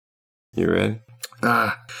You ready?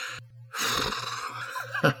 What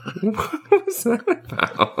was that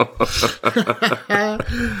about?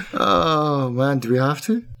 Oh, man, do we have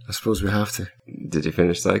to? I suppose we have to. Did you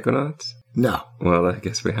finish Psychonauts? No. Well, I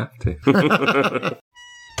guess we have to.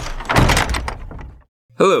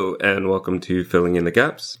 Hello, and welcome to Filling in the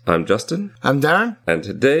Gaps. I'm Justin. I'm Darren. And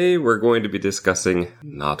today we're going to be discussing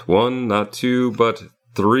not one, not two, but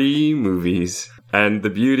 3 movies. And the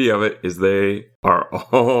beauty of it is they are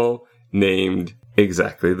all named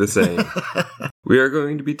exactly the same. We are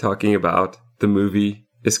going to be talking about the movie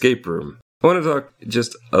Escape Room. I want to talk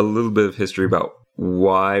just a little bit of history about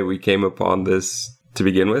why we came upon this to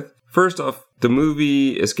begin with. First off, the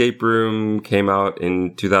movie Escape Room came out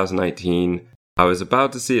in 2019. I was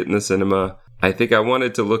about to see it in the cinema. I think I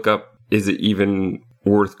wanted to look up, is it even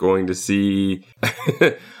worth going to see?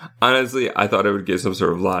 Honestly, I thought it would get some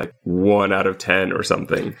sort of like 1 out of 10 or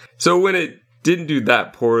something. So when it didn't do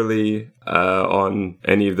that poorly on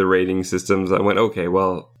any of the rating systems, I went, okay,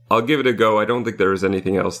 well, I'll give it a go. I don't think there was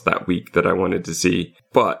anything else that week that I wanted to see.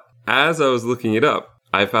 But as I was looking it up,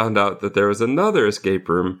 I found out that there was another escape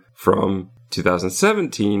room from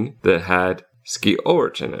 2017 that had Ski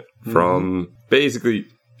Ulrich in it from basically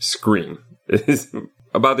Scream. It's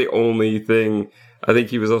about the only thing. I think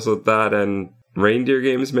he was also that and Reindeer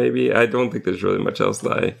Games, maybe. I don't think there's really much else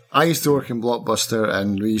that I used to work in Blockbuster,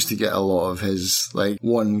 and we used to get a lot of his, like,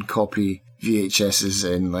 1-copy VHSs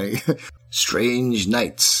in, like, Strange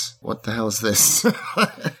Nights. What the hell is this?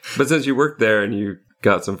 But since you worked there and you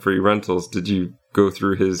got some free rentals, did you go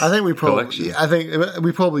through his collection? I think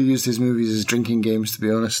we probably used his movies as drinking games, to be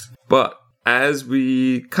honest. But as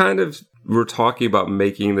we kind of were talking about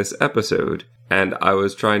making this episode, and I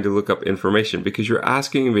was trying to look up information because you're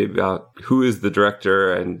asking me about who is the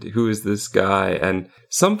director and who is this guy and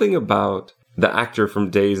something about the actor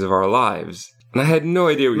from Days of Our Lives. And I had no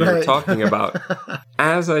idea what you were talking about.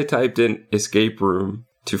 As I typed in Escape Room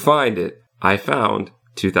to find it, I found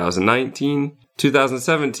 2019,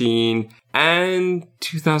 2017, and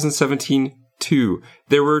 2017 too.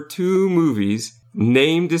 There were 2 movies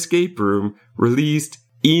named Escape Room released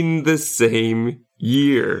in the same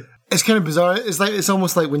year. It's kind of bizarre. It's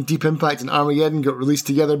almost like when Deep Impact and Armageddon got released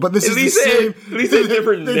together, but this is the same. At least they're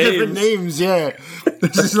different names. Different names, yeah.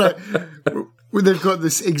 This is like they've got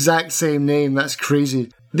this exact same name. That's crazy.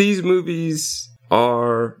 These movies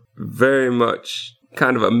are very much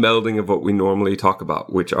kind of a melding of what we normally talk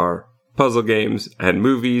about, which are puzzle games and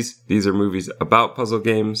movies. These are movies about puzzle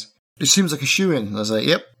games. It seems like a shoo-in. I was like,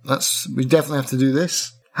 yep, we definitely have to do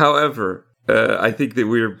this. However, I think that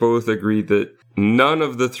we're both agreed that none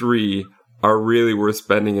of the 3 are really worth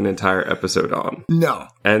spending an entire episode on. No.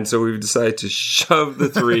 And so we've decided to shove the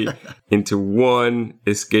 3 into one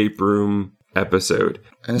escape room episode.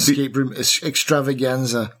 An escape room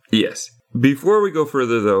extravaganza. Yes. Before we go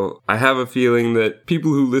further, though, I have a feeling that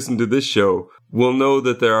people who listen to this show will know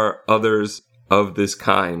that there are others of this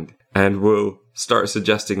kind and will start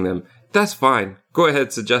suggesting them. That's fine. Go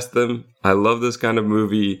ahead, suggest them. I love this kind of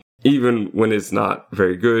movie. Even when it's not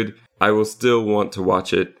very good, I will still want to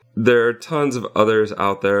watch it. There are tons of others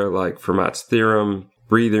out there like Fermat's Theorem,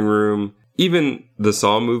 Breathing Room, even the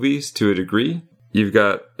Saw movies to a degree. You've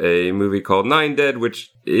got a movie called 9 Dead,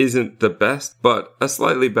 which isn't the best, but a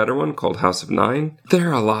slightly better one called House of 9. There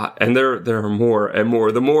are a lot, and there are more and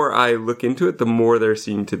more. The more I look into it, the more there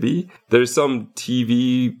seem to be. There's some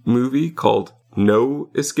TV movie called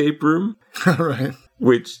No Escape Room, right,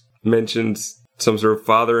 which mentions some sort of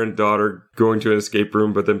father and daughter going to an escape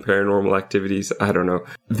room, but then paranormal activities. I don't know.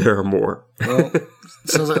 There are more. Well,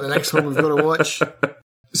 sounds like the next one we've got to watch.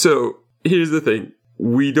 So here's the thing.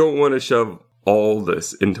 We don't want to shove all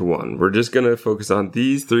this into one. We're just going to focus on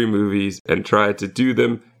these 3 movies and try to do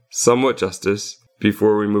them somewhat justice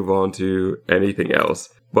before we move on to anything else.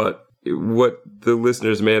 But what the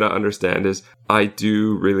listeners may not understand is I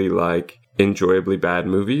do really like enjoyably bad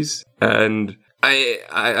movies, and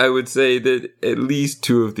I would say that at least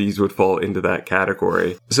 2 of these would fall into that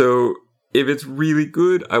category. So if it's really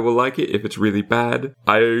good, I will like it. If it's really bad,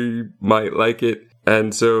 I might like it.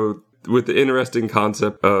 And so with the interesting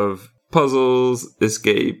concept of puzzles,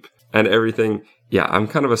 escape, and everything, yeah, I'm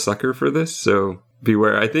kind of a sucker for this. So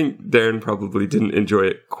beware. I think Darren probably didn't enjoy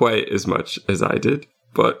it quite as much as I did,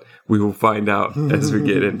 but we will find out as we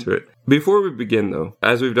get into it. Before we begin, though,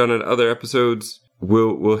 as we've done in other episodes,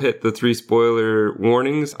 We'll hit the 3 spoiler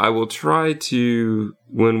warnings. I will try to,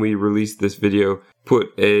 when we release this video,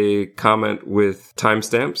 put a comment with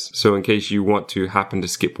timestamps. So in case you want to happen to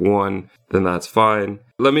skip one, then that's fine.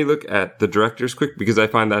 Let me look at the directors quick because I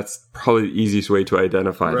find that's probably the easiest way to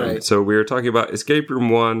identify them. So we were talking about Escape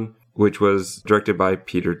Room 1, which was directed by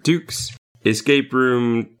Peter Dukes. Escape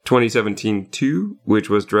Room 2017 2, which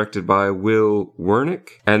was directed by Will Wernick.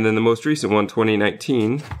 And then the most recent one,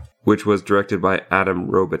 2019, which was directed by Adam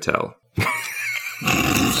Robitel.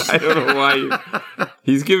 I don't know why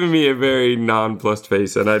he's giving me a very nonplussed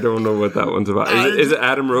face, and I don't know what that one's about. Is it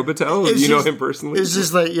Adam Robitel? Do you know him personally? It's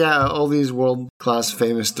just like, all these world-class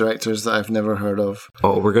famous directors that I've never heard of.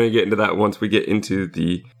 Oh, we're going to get into that once we get into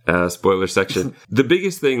the spoiler section. The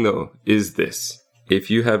biggest thing, though, is this. If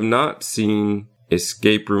you have not seen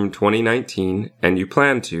Escape Room 2019, and you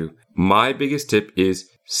plan to, my biggest tip is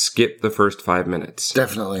skip the first 5 minutes.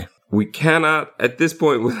 Definitely. We cannot, at this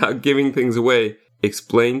point, without giving things away,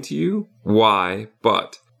 explain to you why,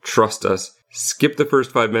 but trust us, skip the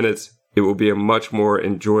first 5 minutes. It will be a much more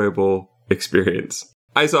enjoyable experience.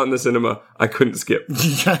 I saw it in the cinema. I couldn't skip.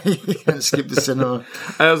 Yeah, you can't skip the cinema.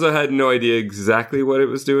 I also had no idea exactly what it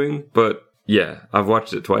was doing, but yeah, I've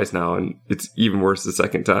watched it twice now, and it's even worse the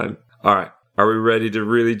second time. All right, are we ready to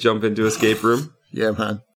really jump into Escape Room? Yeah,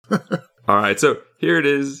 man. All right, so here it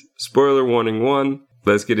is. Spoiler warning 1.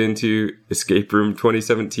 Let's get into Escape Room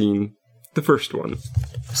 2017, the first one.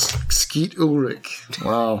 Skeet Ulrich.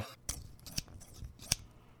 Wow.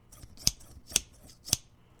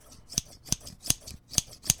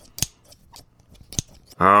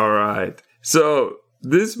 All right. So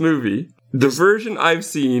this movie, the version I've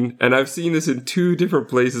seen, and I've seen this in 2 different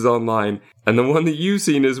places online, and the one that you've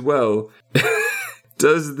seen as well,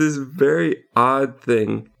 does this very odd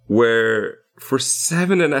thing where for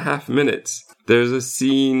 7.5 minutes, there's a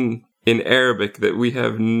scene in Arabic that we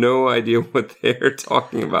have no idea what they're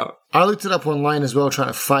talking about. I looked it up online as well, trying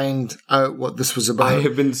to find out what this was about. I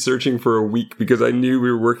have been searching for a week because I knew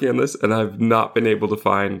we were working on this, and I've not been able to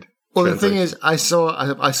find. Well, the thing is, I saw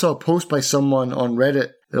a post by someone on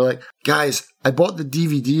Reddit. They're like, guys, I bought the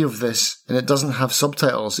DVD of this, and it doesn't have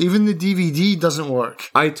subtitles. Even the DVD doesn't work.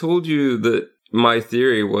 I told you that my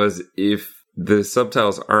theory was if the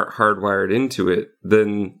subtitles aren't hardwired into it,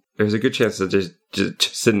 then there's a good chance that it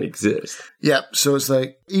just didn't exist. Yeah, so it's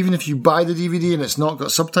like, even if you buy the DVD and it's not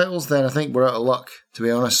got subtitles, then I think we're out of luck, to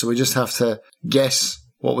be honest. So we just have to guess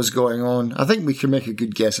what was going on. I think we can make a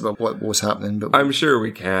good guess about what was happening. But I'm sure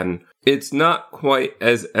we can. It's not quite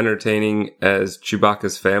as entertaining as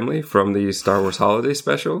Chewbacca's family from the Star Wars Holiday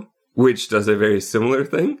Special, which does a very similar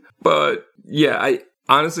thing. But yeah,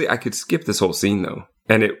 I could skip this whole scene though,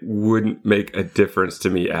 and it wouldn't make a difference to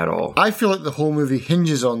me at all. I feel like the whole movie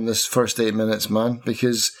hinges on this first 8 minutes, man,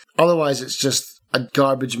 because otherwise it's just a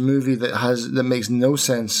garbage movie that makes no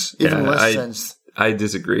sense, even less sense. I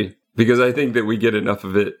disagree, because I think that we get enough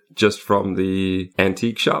of it just from the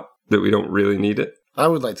antique shop that we don't really need it. I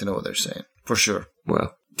would like to know what they're saying, for sure.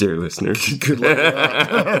 Well, dear listeners. Good luck with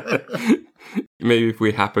that. Maybe if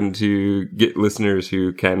we happen to get listeners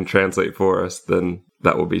who can translate for us, then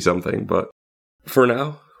that will be something. But for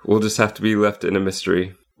now, we'll just have to be left in a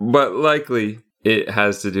mystery. But likely, it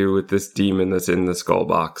has to do with this demon that's in the skull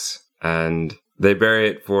box. And they bury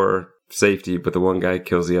it for safety, but the one guy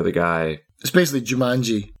kills the other guy. It's basically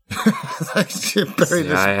Jumanji. Bury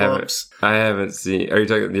this corpse. I haven't seen. Are you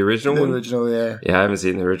talking the original one? The original, yeah. Yeah, I haven't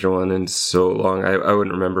seen the original one in so long. I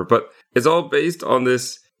wouldn't remember. But it's all based on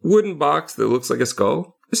this wooden box that looks like a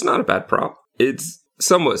skull. It's not a bad prop. It's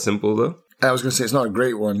somewhat simple, though. I was going to say, it's not a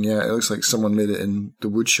great one, yeah. It looks like someone made it in the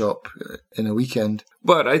wood shop in a weekend.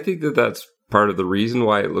 But I think that that's part of the reason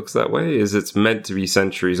why it looks that way, is it's meant to be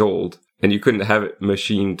centuries old. And you couldn't have it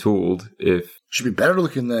machine tooled if... Should be better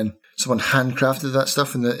looking then. Someone handcrafted that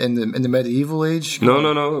stuff in the medieval age?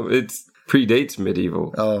 No. It predates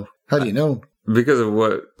medieval. Oh, how do you know? Because of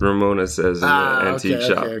what Ramona says in the antique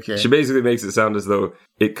shop. Okay. She basically makes it sound as though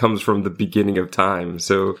it comes from the beginning of time.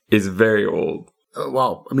 So it's very old.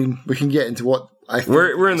 Wow. I mean, we can get into what I think.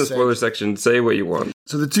 We're in the spoiler section. Say what you want.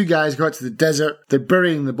 So the 2 guys go out to the desert. They're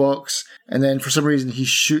burying the box. And then for some reason he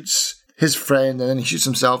shoots his friend and then he shoots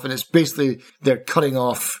himself. And it's basically they're cutting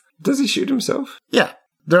off. Does he shoot himself? Yeah.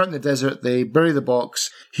 They're out in the desert, they bury the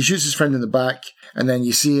box, he shoots his friend in the back, and then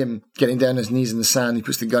you see him getting down on his knees in the sand, he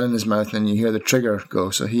puts the gun in his mouth, and you hear the trigger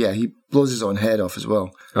go. So he blows his own head off as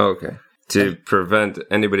well. Oh, okay. To prevent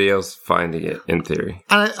anybody else finding it, in theory.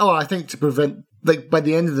 And I think to prevent, like, by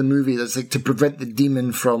the end of the movie, that's like to prevent the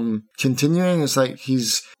demon from continuing. It's like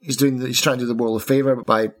he's trying to do the world a favour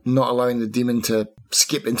by not allowing the demon to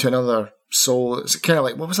skip into another soul. It's kind of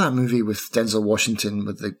like, what was that movie with Denzel Washington,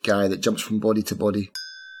 with the guy that jumps from body to body?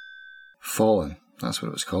 Fallen. That's what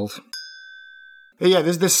it was called. But yeah,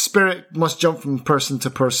 this spirit must jump from person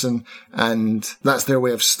to person, and that's their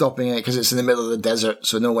way of stopping it because it's in the middle of the desert,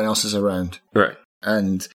 so no one else is around. Right.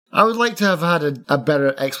 And I would like to have had a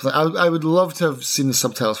better explanation. I would love to have seen the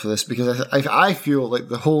subtitles for this, because I feel like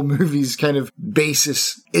the whole movie's kind of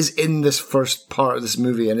basis is in this first part of this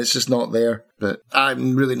movie, and it's just not there. But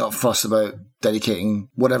I'm really not fussed about dedicating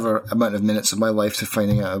whatever amount of minutes of my life to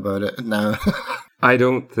finding out about it now. I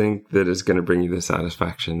don't think that it's going to bring you the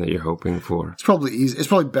satisfaction that you're hoping for. It's probably easy. It's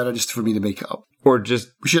probably better just for me to make it up. Or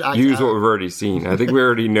just use what we've already seen. I think we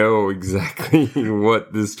already know exactly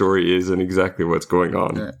what this story is and exactly what's going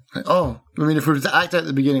on. Yeah. If we were to act out at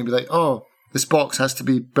the beginning, be like, this box has to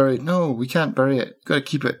be buried. No, we can't bury it. Got to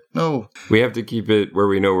keep it. No. We have to keep it where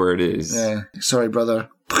we know where it is. Yeah. Sorry, brother.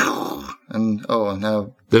 And,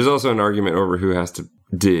 now. There's also an argument over who has to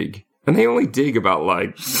dig. And they only dig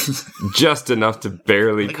about, just enough to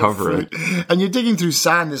barely cover it. And you're digging through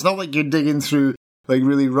sand. It's not like you're digging through,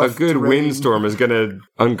 really rough A good terrain. windstorm is going to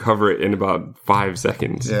uncover it in about 5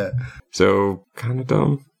 seconds. Yeah. So, kind of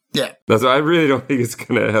dumb. Yeah. I really don't think it's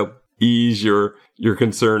going to help ease your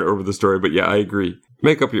concern over the story. But yeah, I agree.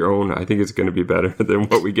 Make up your own. I think it's going to be better than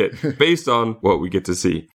what we get based on what we get to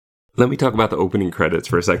see. Let me talk about the opening credits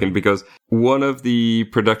for a second, because one of the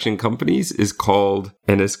production companies is called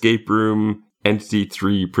an Escape Room Entity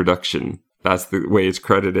 3 production. That's the way it's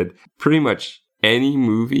credited. Pretty much any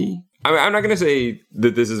movie. I'm not going to say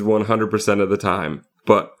that this is 100% of the time,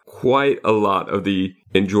 but quite a lot of the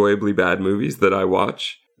enjoyably bad movies that I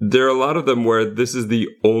watch, there are a lot of them where this is the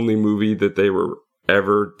only movie that they were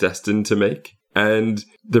ever destined to make. And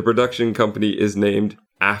the production company is named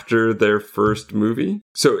after their first movie.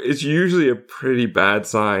 So it's usually a pretty bad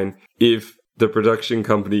sign if the production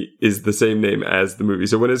company is the same name as the movie.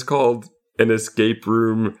 So when it's called an Escape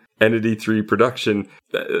Room Entity 3 production,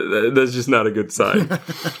 that's just not a good sign.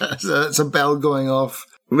 So it's a bell going off.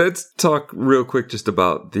 Let's talk real quick just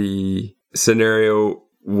about the scenario,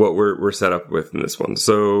 what we're set up with in this one.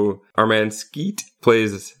 So our man Skeet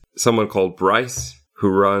plays someone called Bryce, who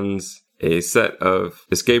runs a set of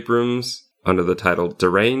escape rooms under the title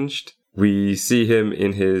Deranged. We see him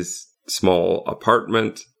in his small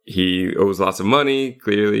apartment. He owes lots of money,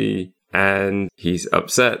 clearly, and he's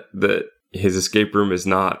upset that his escape room is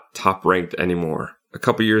not top ranked anymore. A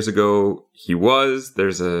couple years ago, he was.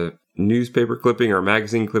 There's a newspaper clipping or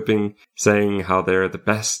magazine clipping saying how they're the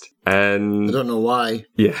best. And I don't know why.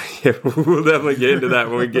 Yeah, we'll definitely get into that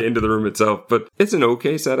when we get into the room itself. But it's an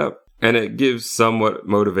okay setup. And it gives somewhat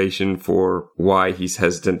motivation for why he's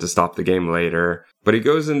hesitant to stop the game later. But he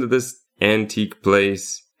goes into this antique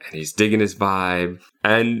place and he's digging his vibe.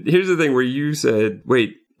 And here's the thing where you said,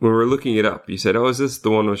 wait, when we were looking it up, you said, is this the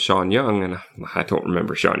one with Sean Young? And I don't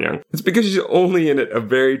remember Sean Young. It's because she's only in it a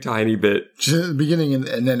very tiny bit. Just at the beginning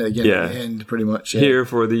and then again at the end, pretty much. Yeah. Here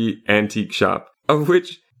for the antique shop, of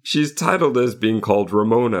which she's titled as being called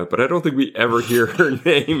Ramona, but I don't think we ever hear her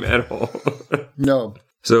name at all. No.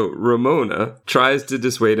 So Ramona tries to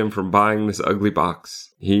dissuade him from buying this ugly box.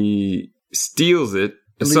 He steals it,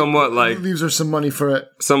 somewhat like... He leaves her some money for it.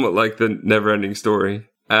 Somewhat like the Never-Ending Story.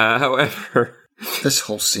 However... This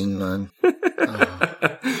whole scene, man.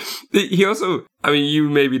 He also... you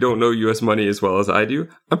maybe don't know U.S. money as well as I do.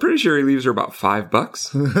 I'm pretty sure he leaves her about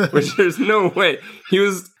 $5, which there's no way. He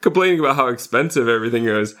was complaining about how expensive everything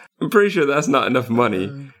is. I'm pretty sure that's not enough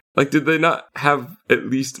money. Did they not have at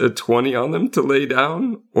least a 20 on them to lay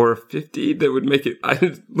down? Or a 50 that would make it... I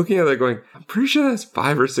was looking at that going, I'm pretty sure that's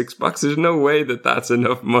 $5 or $6. There's no way that that's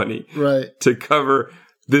enough money to cover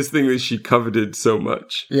this thing that she coveted so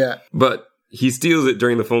much. Yeah. But he steals it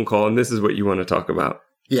during the phone call, and this is what you want to talk about.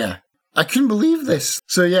 Yeah. I couldn't believe this.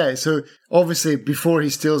 So obviously before he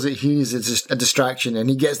steals it, he needs a distraction, and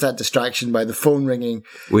he gets that distraction by the phone ringing.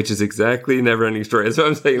 Which is exactly Never-Ending Story. That's what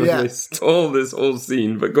I'm saying. They stole this whole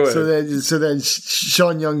scene, but go ahead. So then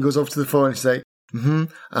Sean Young goes up to the phone and she's like,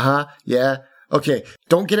 yeah, okay,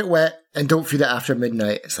 don't get it wet and don't feed it after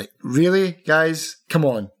midnight. It's like, really, guys? Come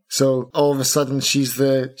on. So all of a sudden she's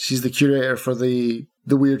the curator for the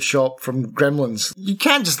weird shop from Gremlins. You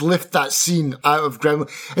can't just lift that scene out of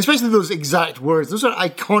Gremlins, especially those exact words. Those are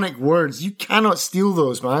iconic words. You cannot steal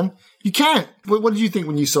those, man. You can't. What did you think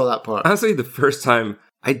when you saw that part? Honestly, the first time,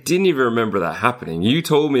 I didn't even remember that happening. You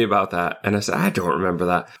told me about that, and I said, I don't remember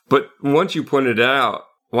that. But once you pointed it out,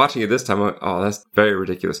 watching it this time, I went, oh, that's very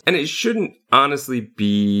ridiculous. And it shouldn't honestly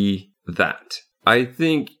be that. I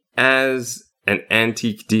think as an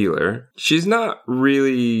antique dealer, she's not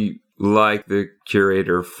really like the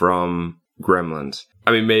curator from Gremlins.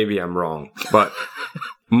 Maybe I'm wrong, but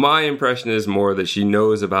my impression is more that she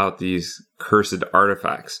knows about these cursed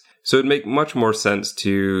artifacts. So it'd make much more sense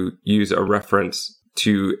to use a reference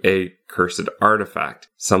to a cursed artifact,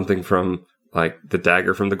 something from like the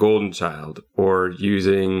dagger from the Golden Child, or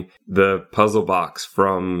using the puzzle box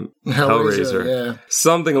from Hellraiser. Yeah.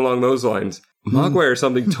 Something along those lines. Mogwai is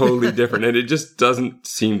something totally different, and it just doesn't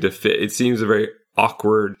seem to fit. It seems a very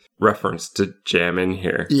awkward reference to jam in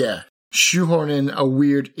here. Yeah. Shoehorn in a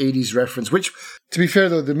weird 80s reference, which, to be fair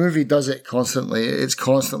though, the movie does it constantly. It's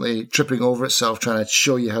constantly tripping over itself, trying to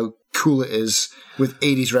show you how cool it is with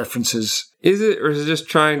 80s references. Is it, or is it just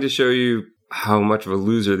trying to show you how much of a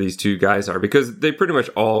loser these two guys are? Because they pretty much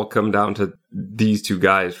all come down to these two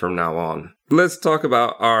guys from now on. Let's talk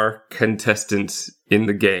about our contestants in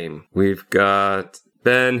the game. We've got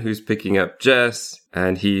Ben, who's picking up Jess,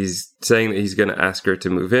 and he's saying that he's going to ask her to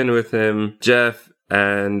move in with him. Jeff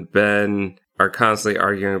and Ben are constantly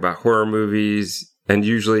arguing about horror movies, and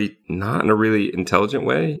usually not in a really intelligent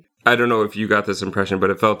way. I don't know if you got this impression, but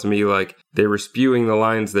it felt to me like they were spewing the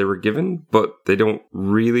lines they were given, but they don't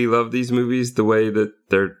really love these movies the way that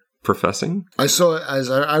they're professing. I saw it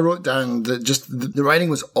as I wrote down that just the writing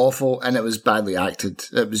was awful and it was badly acted.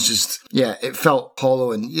 It was just, yeah, it felt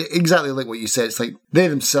hollow, and exactly like what you said. It's like they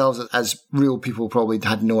themselves, as real people, probably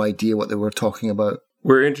had no idea what they were talking about.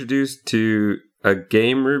 We're introduced to a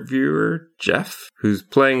game reviewer, Jeff, who's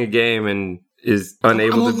playing a game and is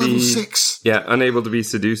unable to be level 6. Yeah, unable to be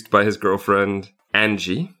seduced by his girlfriend,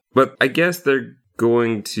 Angie. But I guess they're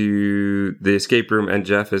going to the escape room and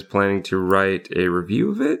Jeff is planning to write a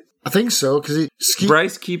review of it. I think so, because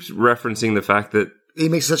Bryce keeps referencing the fact that he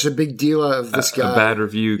makes such a big deal out of this guy. A bad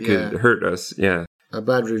review could hurt us, yeah. A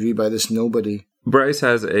bad review by this nobody. Bryce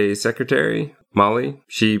has a secretary, Molly.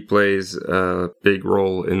 She plays a big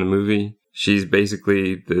role in the movie. She's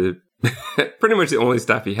basically the pretty much the only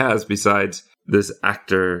staff he has besides this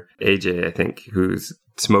actor, AJ, I think, who's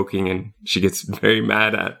smoking and she gets very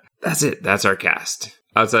mad at. That's it. That's our cast.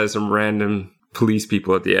 Outside of some random police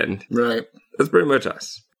people at the end. Right. That's pretty much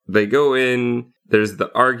us. They go in. There's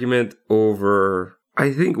the argument over,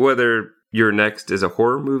 I think, whether Your Next is a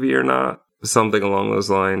horror movie or not. Something along those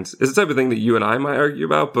lines. It's the type of thing that you and I might argue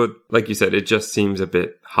about, but like you said, it just seems a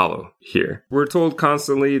bit hollow here. We're told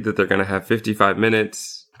constantly that they're going to have 55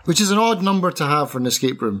 minutes. Which is an odd number to have for an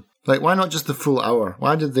escape room. Like, why not just the full hour?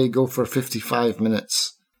 Why did they go for 55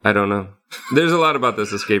 minutes? I don't know. There's a lot about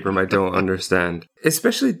this escape room I don't understand.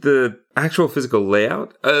 Especially the actual physical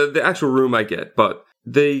layout. The actual room I get, but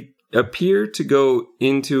they appear to go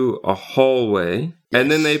into a hallway, and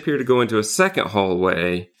then they appear to go into a second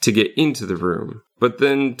hallway to get into the room. But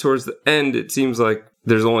then towards the end, it seems like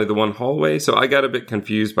there's only the one hallway, so I got a bit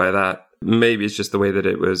confused by that. Maybe it's just the way that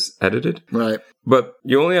it was edited. Right. But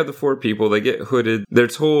you only have the 4 people. They get hooded. They're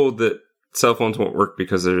told that cell phones won't work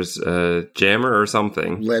because there's a jammer or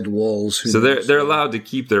something. Lead walls. So they're allowed to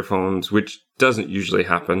keep their phones, which doesn't usually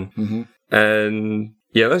happen. Mm-hmm. And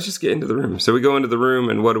yeah, let's just get into the room. So we go into the room,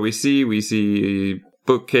 and what do we see? We see a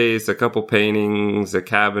bookcase, a couple paintings, a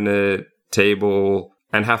cabinet, table,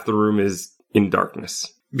 and half the room is in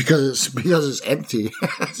darkness. Because it's empty.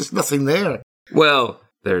 There's nothing there. Well,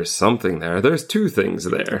 there's something there. There's 2 things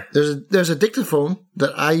there. There's a dictaphone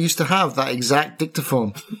that I used to have, that exact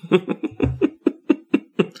dictaphone.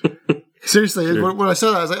 Seriously, sure. When I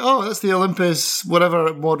saw that, I was like, oh, that's the Olympus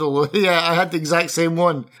whatever model. Yeah, I had the exact same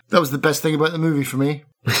one. That was the best thing about the movie for me.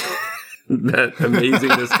 That amazing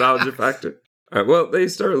nostalgia factor. All right, well, they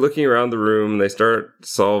start looking around the room. They start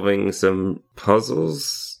solving some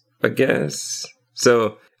puzzles, I guess.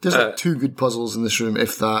 So there's like 2 good puzzles in this room,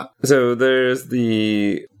 if that. So there's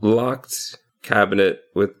the locked cabinet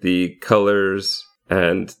with the colors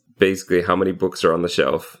and basically how many books are on the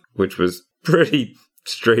shelf, which was pretty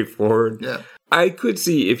straightforward. Yeah. I could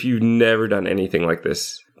see if you've never done anything like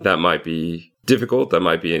this, that might be difficult. That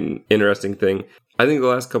might be an interesting thing. I think the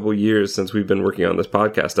last couple of years since we've been working on this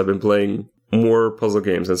podcast, I've been playing more puzzle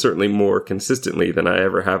games and certainly more consistently than I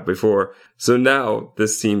ever have before. So now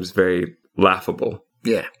this seems very laughable.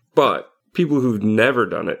 Yeah. But people who've never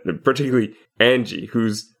done it, particularly Angie,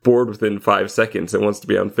 who's bored within 5 seconds and wants to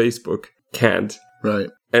be on Facebook, can't. Right.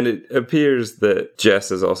 And it appears that Jess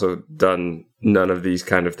has also done none of these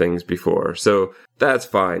kind of things before. So that's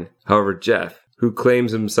fine. However, Jeff, who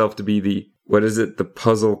claims himself to be the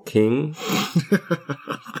puzzle king?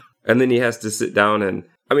 And then he has to sit down and,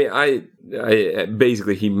 I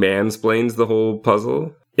basically he mansplains the whole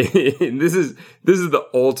puzzle. This is the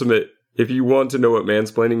ultimate. If you want to know what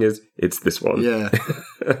mansplaining is, it's this one. Yeah.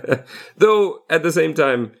 Though, at the same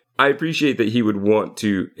time, I appreciate that he would want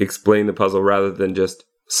to explain the puzzle rather than just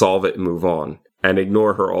solve it and move on and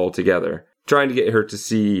ignore her altogether. Trying to get her to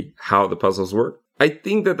see how the puzzles work. I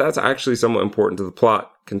think that that's actually somewhat important to the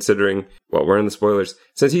plot, considering, we're in the spoilers,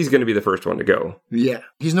 since he's going to be the first one to go. Yeah.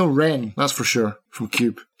 He's no Ren, that's for sure, from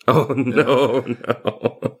Cube. Oh, no.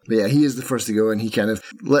 But yeah, he is the first to go, and he kind of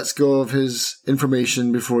lets go of his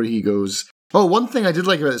information before he goes. Oh, one thing I did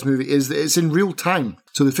like about this movie is that it's in real time.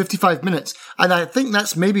 So the 55 minutes. And I think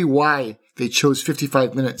that's maybe why they chose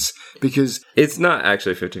 55 minutes. Because... It's not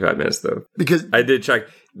actually 55 minutes, though. Because... I did check.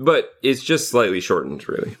 But it's just slightly shortened,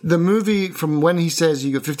 really. The movie, from when he says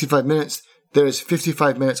you got 55 minutes, there is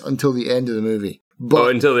 55 minutes until the end of the movie.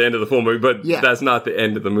 But, until the end of the full movie, but that's not the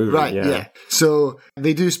end of the movie. Right, yeah. So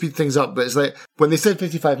they do speed things up, but it's like when they said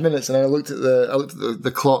 55 minutes and I looked at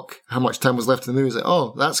the clock, how much time was left in the movie, I was like,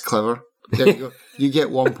 oh, that's clever. There you go. You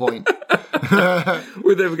get 1 point.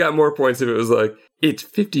 Would have got more points if it was like, it's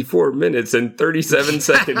 54 minutes and 37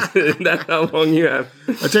 seconds. That's how long you have.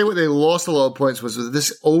 I'll tell you what they lost a lot of points was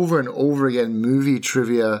this over and over again movie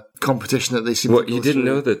trivia competition that they seem to go you didn't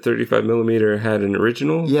know that 35mm had an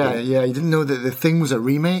original? Yeah. You didn't know that the thing was a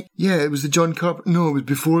remake? Yeah, it was the John Carpenter. No, it was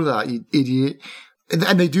before that, you idiot.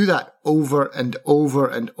 And they do that over and over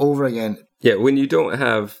and over again. Yeah, when you don't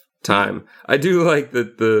have time. I do like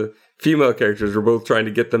that the female characters were both trying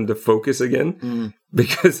to get them to focus again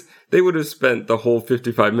because they would have spent the whole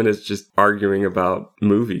 55 minutes just arguing about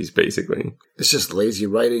movies, basically. It's just lazy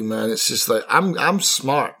writing, man. It's just like, I'm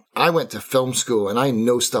smart. I went to film school and I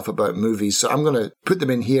know stuff about movies, so I'm going to put them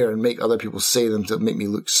in here and make other people say them to make me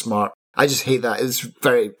look smart. I just hate that. It's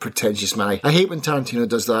very pretentious, man. I hate when Tarantino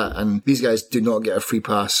does that, and these guys do not get a free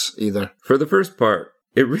pass either. For the first part,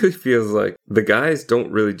 it really feels like the guys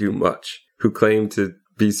don't really do much who claim to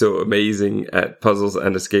be so amazing at puzzles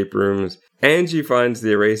and escape rooms. Angie finds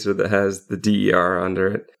the eraser that has the DER under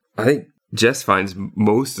it. I think Jess finds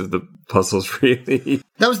most of the puzzles, really.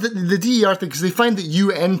 That was the DER thing, because they find the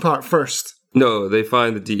UN part first. No, they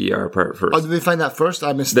find the DER part first. Oh, did they find that first?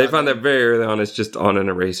 I missed that. They find that very early on. It's just on an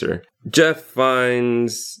eraser. Jeff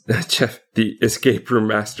finds... Jeff, the escape room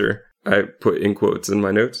master, I put in quotes in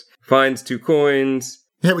my notes, finds 2 coins...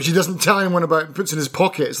 Yeah, which he doesn't tell anyone about and puts in his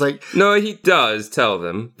pocket. It's like... No, he does tell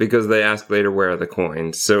them, because they ask later where are the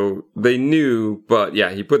coins. So they knew, but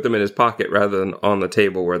yeah, he put them in his pocket rather than on the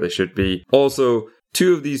table where they should be. Also,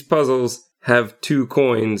 2 of these puzzles have 2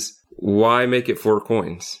 coins. Why make it 4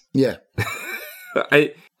 coins? Yeah.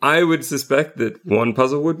 I would suspect that one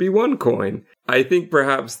puzzle would be 1 coin. I think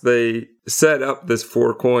perhaps they set up this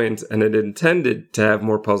 4 coins and it intended to have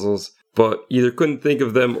more puzzles, but either couldn't think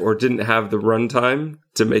of them or didn't have the runtime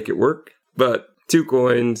to make it work. But 2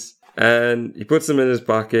 coins, and he puts them in his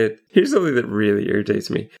pocket. Here's something that really irritates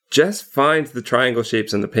me. Jess finds the triangle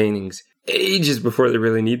shapes in the paintings ages before they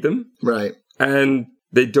really need them. Right. And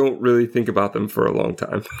they don't really think about them for a long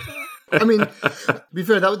time. I mean, to be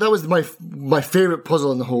fair, that was my favourite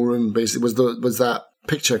puzzle in the whole room, basically, was that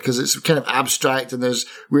picture, because it's kind of abstract and there's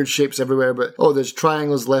weird shapes everywhere, but there's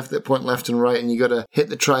triangles that point left and right, and you got to hit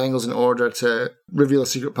the triangles in order to reveal a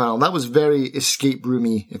secret panel. That was very escape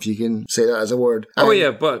roomy, if you can say that as a word. But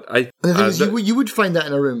and the thing is, you would find that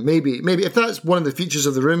in a room. Maybe if that's one of the features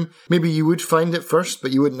of the room, maybe you would find it first,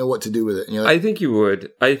 but you wouldn't know what to do with it. And I think you would.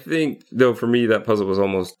 I think, though, for me, that puzzle was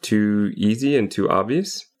almost too easy and too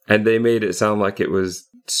obvious, and they made it sound like it was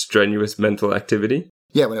strenuous mental activity.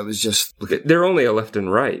 Yeah, when it was just... They're only a left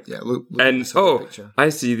and right. Yeah, look and, I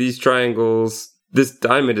see these triangles. This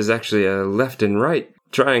diamond is actually a left and right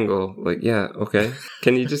triangle. Like, yeah, okay.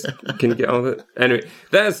 Can you get on with it? Anyway,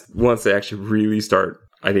 that's once they actually really start,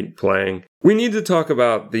 I think, playing. We need to talk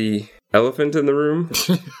about the elephant in the room,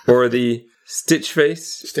 or the Stitch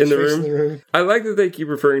face in the room. I like that they keep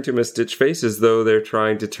referring to him as Stitch Face as though they're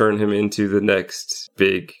trying to turn him into the next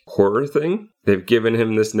big horror thing. They've given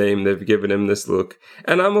him this name, they've given him this look,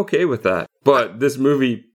 and I'm okay with that. But this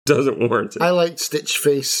movie doesn't warrant it. I liked Stitch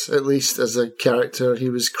Face, at least, as a character. He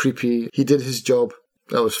was creepy. He did his job.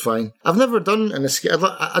 That was fine. I've never done an escape...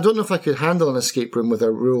 I don't know if I could handle an escape room with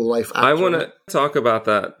a real-life actor. I want to talk about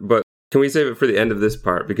that, but can we save it for the end of this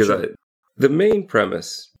part? Because the main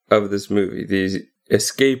premise of this movie, the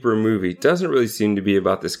escape room movie, doesn't really seem to be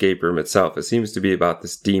about the escape room itself. It seems to be about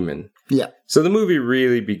this demon. Yeah. So the movie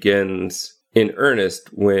really begins in earnest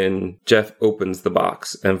when Jeff opens the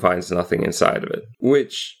box and finds nothing inside of it.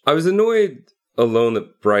 Which, I was annoyed alone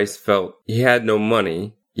that Bryce felt he had no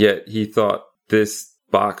money, yet he thought this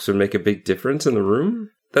box would make a big difference in the room.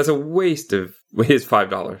 That's a waste of his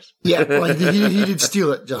 $5. Yeah, well, he did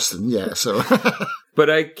steal it, Justin. Yeah, so... But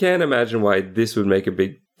I can't imagine why this would make a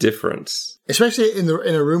big difference. Especially in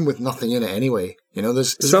a room with nothing in it anyway. You know,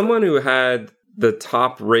 there's someone who had the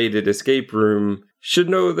top-rated escape room should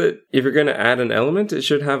know that if you're going to add an element, it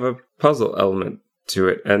should have a puzzle element to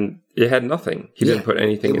it. And it had nothing. He didn't put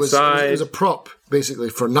anything inside. It was a prop, basically,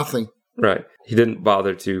 for nothing. Right. He didn't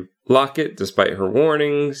bother to lock it, despite her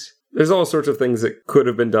warnings. There's all sorts of things that could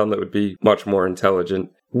have been done that would be much more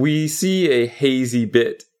intelligent. We see a hazy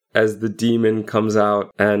bit as the demon comes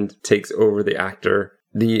out and takes over the actor.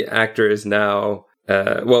 The actor is now,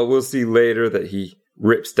 we'll see later that he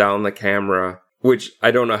rips down the camera, which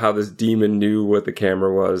I don't know how this demon knew what the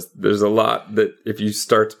camera was. There's a lot that if you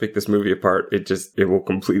start to pick this movie apart, it will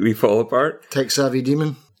completely fall apart. Tech-savvy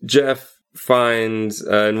demon. Jeff finds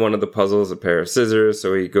in one of the puzzles a pair of scissors,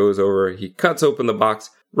 so he goes over, he cuts open the box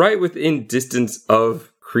right within distance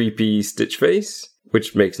of creepy Stitch Face,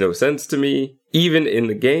 which makes no sense to me. Even in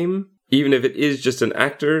the game, even if it is just an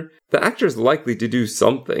actor, the actor's likely to do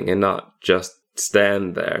something and not just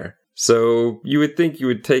stand there. So you would think you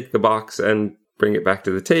would take the box and bring it back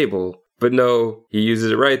to the table, but no, he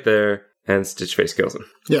uses it right there, and Stitch Face kills him.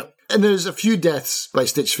 Yeah, and there's a few deaths by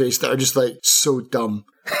Stitch Face that are just like so dumb.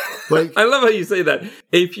 Like, I love how you say that.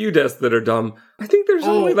 A few deaths that are dumb. I think there's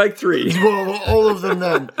only like 3. Well, all of them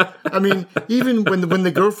then. I mean, even when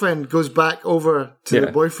the girlfriend goes back over to the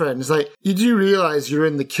boyfriend, it's like, you do realize you're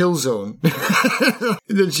in the kill zone. And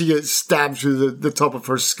then she gets stabbed through the top of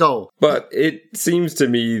her skull. But it seems to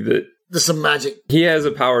me that there's some magic. He has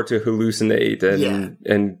a power to hallucinate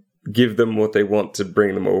and give them what they want to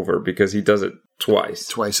bring them over, because he does it twice.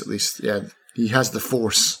 Twice at least, yeah. He has the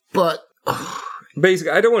force. But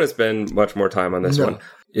basically, I don't want to spend much more time on this one.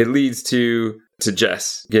 It leads to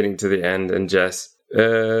Jess getting to the end, and Jess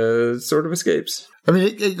sort of escapes. I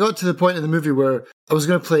mean, it got to the point in the movie where I was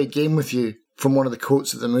going to play a game with you from one of the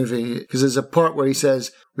quotes of the movie, because there's a part where he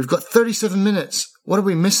says, "We've got 37 minutes. What are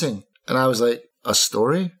we missing?" And I was like, "A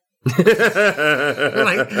story?"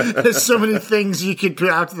 Like, there's so many things you could put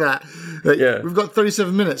out of that. Like, we've got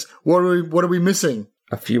 37 minutes. What are we missing?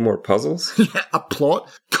 A few more puzzles? A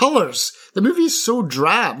plot? Colors. The movie is so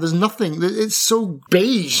drab. There's nothing. It's so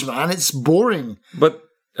beige, man. It's boring. But,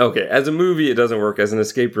 okay, as a movie, it doesn't work. As an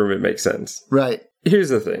escape room, it makes sense. Right. Here's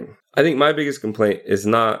the thing. I think my biggest complaint is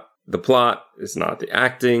not the plot. It's not the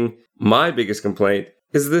acting. My biggest complaint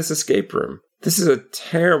is this escape room. This is a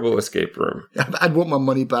terrible escape room. I'd want my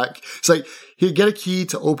money back. It's like, here, get a key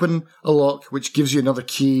to open a lock, which gives you another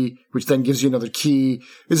key, which then gives you another key.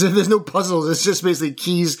 There's no puzzles. It's just basically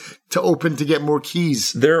keys to open to get more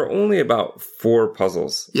keys. There are only about 4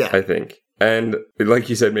 puzzles, I think. And like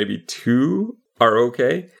you said, maybe 2 are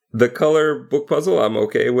okay. The color book puzzle, I'm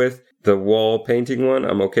okay with. The wall painting one,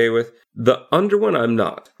 I'm okay with. The under one, I'm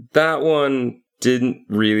not. That one didn't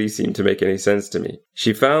really seem to make any sense to me.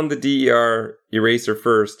 She found the DER eraser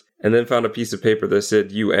first, and then found a piece of paper that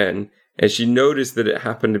said UN, and she noticed that it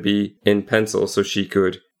happened to be in pencil so she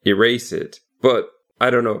could erase it. But, I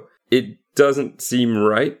don't know, it doesn't seem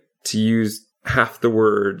right to use half the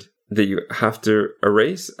word that you have to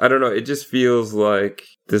erase. I don't know, it just feels like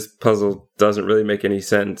this puzzle doesn't really make any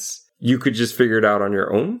sense. You could just figure it out on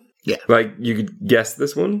your own. Yeah. Like, you could guess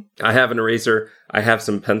this one. I have an eraser, I have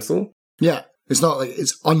some pencil. Yeah. It's not like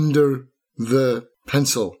it's under the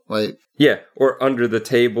pencil, like... Yeah, or under the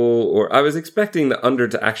table, or... I was expecting the under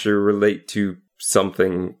to actually relate to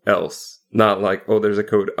something else. Not like, oh, there's a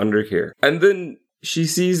code under here. And then she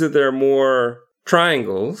sees that there are more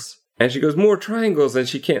triangles, and she goes, more triangles, and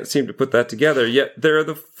she can't seem to put that together. Yet there are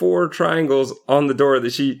the 4 triangles on the door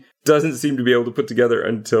that she doesn't seem to be able to put together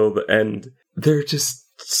until the end. There are just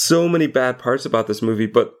so many bad parts about this movie,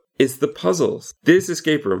 but... it's the puzzles. This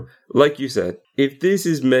escape room, like you said, if this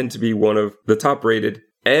is meant to be one of the top rated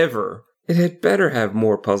ever, it had better have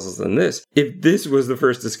more puzzles than this. If this was the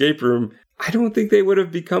first escape room, I don't think they would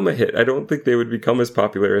have become a hit. I don't think they would become as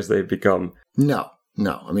popular as they've become. No.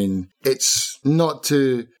 I mean, it's not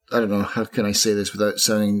to... I don't know, how can I say this without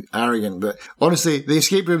sounding arrogant, but honestly, the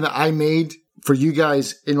escape room that I made for you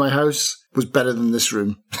guys in my house was better than this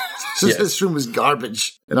room. Yes. This room was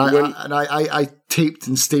garbage. And I taped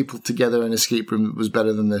and stapled together an escape room that was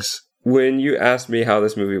better than this. When you asked me how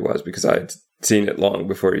this movie was, because I had seen it long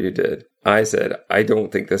before you did, I said, I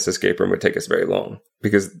don't think this escape room would take us very long,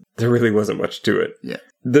 because there really wasn't much to it. Yeah.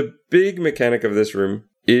 The big mechanic of this room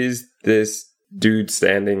is this dude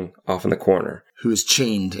standing off in the corner. Who is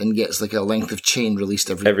chained and gets like a length of chain released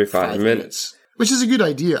every 5 minutes. Which is a good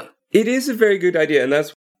idea. It is a very good idea, and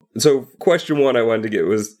that's... So, question 1 I wanted to get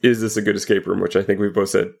was, is this a good escape room? Which I think we both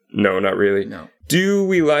said, no, not really. No. Do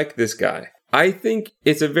we like this guy? I think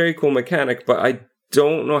it's a very cool mechanic, but I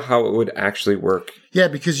don't know how it would actually work. Yeah,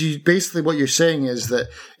 because what you're saying is that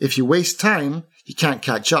if you waste time, you can't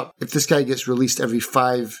catch up. If this guy gets released every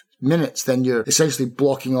 5 minutes, then you're essentially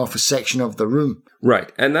blocking off a section of the room.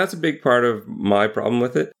 Right, and that's a big part of my problem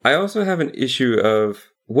with it. I also have an issue of...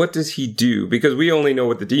 what does he do? Because we only know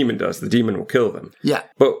what the demon does. The demon will kill them. Yeah.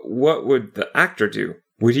 But what would the actor do?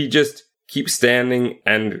 Would he just keep standing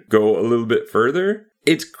and go a little bit further.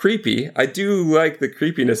 It's creepy. I do like the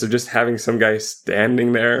creepiness of just having some guy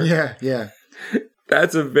standing there. Yeah.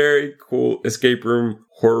 That's a very cool escape room,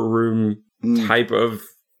 horror room type of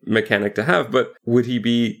mechanic to have. But would he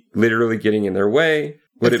be literally getting in their way?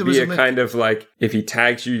 Would it be a kind of like, if he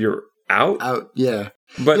tags you, you're out? Out, yeah.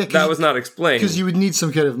 But that was not explained. Because you would need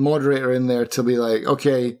some kind of moderator in there to be like,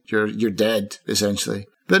 okay, you're dead, essentially.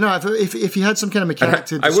 But no, if you had some kind of mechanic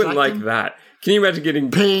to distract I wouldn't like that. Can you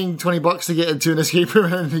imagine paying $20 to get into an escape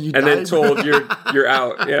room and you and then told you're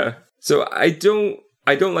out? Yeah. So I don't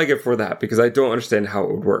like it for that because I don't understand how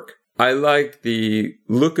it would work. I like the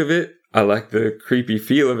look of it. I like the creepy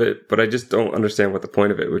feel of it, but I just don't understand what the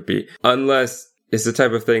point of it would be. Unless it's the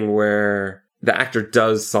type of thing where the actor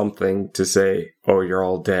does something to say, oh, you're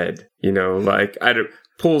all dead. You know, like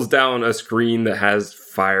pulls down a screen that has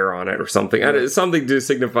fire on it or something. And it's something to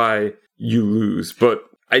signify you lose. But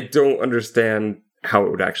I don't understand how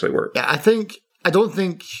it would actually work. Yeah, I don't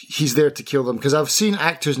think he's there to kill them because I've seen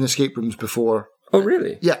actors in escape rooms before. Oh,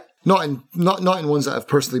 really? Yeah. Not in ones that I've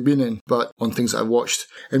personally been in, but on things that I've watched.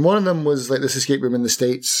 And one of them was like this escape room in the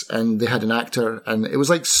States, and they had an actor, and it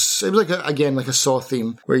was like a Saw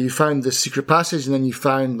theme where you found this secret passage, and then you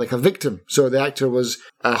found like a victim. So the actor was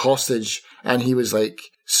a hostage, and he was like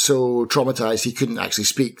so traumatized he couldn't actually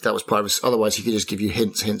speak. That was part of it. Otherwise, he could just give you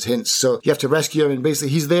hints. So you have to rescue him, and basically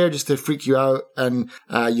he's there just to freak you out, and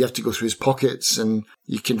you have to go through his pockets, and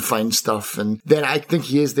you can find stuff. And then I think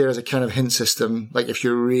he is there as a kind of hint system. Like if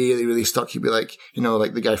you're really, really stuck, you'd be like, you know,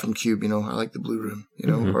 like the guy from Cube, you know, I like the blue room, you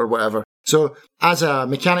know, or whatever. So as a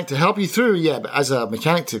mechanic to help you through, yeah, but as a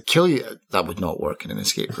mechanic to kill you, that would not work in an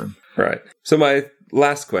escape room. Right. So my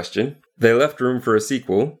last question, they left room for a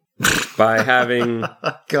sequel by having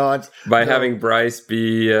having Bryce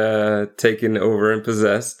be taken over and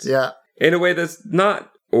possessed. Yeah. In a way that's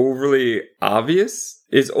not overly obvious.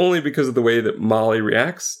 Is only because of the way that Molly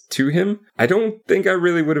reacts to him. I don't think I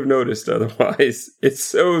really would have noticed otherwise. It's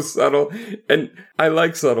so subtle. And I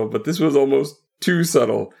like subtle, but this was almost too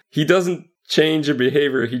subtle. He doesn't change in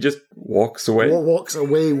behavior. He just walks away. Walks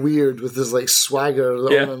away weird with his like swagger.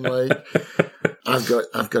 And like, I've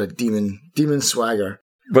got a demon swagger.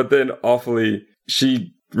 But then awfully,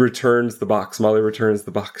 she returns the box. Molly returns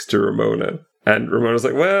the box to Ramona. And Ramona's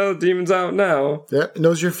like, well, demon's out now. Yep,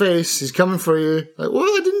 knows your face. He's coming for you. Like, well,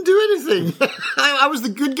 I didn't do anything. I was the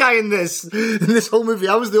good guy in this whole movie.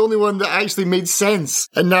 I was the only one that actually made sense.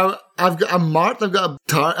 And now I'm marked. I've got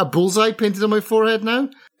a bullseye painted on my forehead now.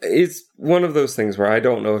 It's one of those things where I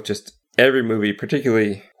don't know if just every movie,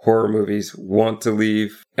 particularly horror movies, want to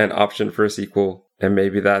leave an option for a sequel. And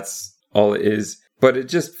maybe that's all it is. But it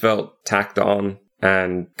just felt tacked on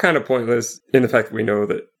and kind of pointless in the fact that we know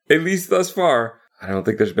that at least thus far, I don't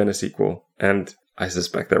think there's been a sequel, and I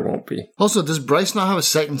suspect there won't be. Also, does Bryce not have a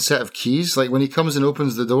second set of keys? Like when he comes and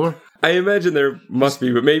opens the door? I imagine there must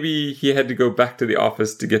be, but maybe he had to go back to the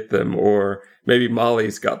office to get them, or maybe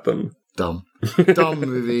Molly's got them. Dumb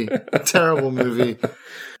movie. Terrible movie.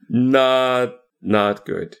 Not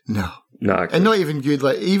good. No. Not good. And not even good.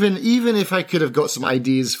 Like even if I could have got some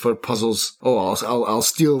ideas for puzzles, I'll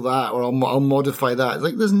steal that or I'll modify that.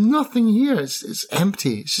 Like there's nothing here. It's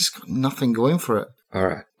empty. It's just got nothing going for it. All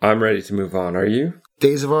right, I'm ready to move on. Are you?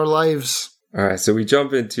 Days of Our Lives. All right, so we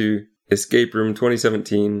jump into Escape Room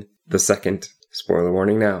 2017, the second. Spoiler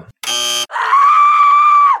warning now.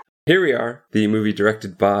 Here we are, the movie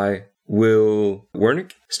directed by Will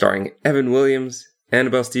Wernick, starring Evan Williams,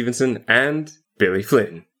 Annabelle Stevenson, and Billy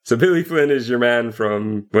Flynn. So Billy Flynn is your man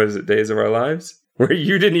from, what is it, Days of Our Lives? Where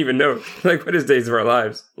you didn't even know. Like, what is Days of Our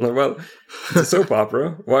Lives? I'm like, well, it's a soap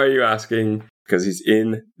opera. Why are you asking? Because he's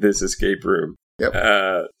in this escape room.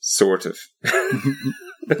 Yep. Sort of.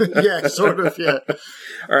 Yeah, sort of, yeah.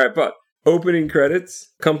 All right, but opening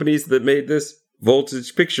credits, companies that made this,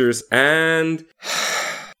 Voltage Pictures and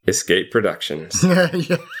Escape Productions.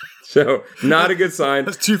 Yeah. So, not a good sign.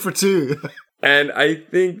 That's 2 for 2. And I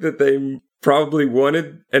think that they probably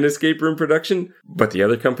wanted an escape room production, but the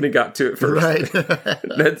other company got to it first.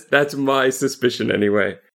 Right. That's my suspicion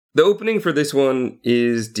anyway. The opening for this one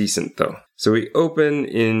is decent, though. So we open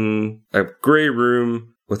in a gray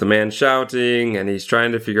room with a man shouting, and he's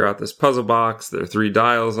trying to figure out this puzzle box. There are 3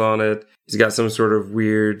 dials on it. He's got some sort of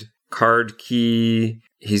weird card key.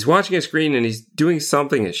 He's watching a screen, and he's doing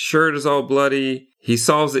something. His shirt is all bloody. He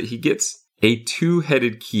solves it. He gets a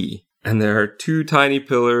 2-headed key. And there are 2 tiny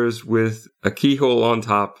pillars with a keyhole on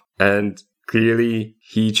top. And clearly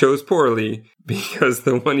he chose poorly because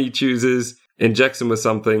the one he chooses injects him with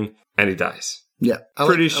something and he dies. Yeah.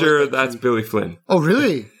 Pretty sure that's Billy Flynn. Oh,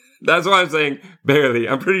 really? That's why I'm saying barely.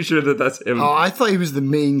 I'm pretty sure that that's him. Oh, I thought he was the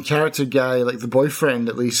main character guy, like the boyfriend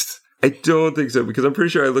at least. I don't think so, because I'm pretty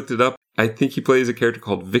sure I looked it up. I think he plays a character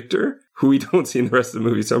called Victor, who we don't see in the rest of the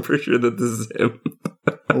movie, so I'm pretty sure that this is him.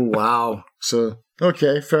 Oh, wow. So,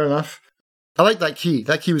 okay, fair enough. I like that key.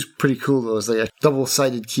 That key was pretty cool, though. It's like a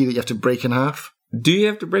double-sided key that you have to break in half. Do you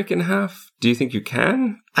have to break in half? Do you think you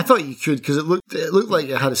can? I thought you could, because it looked like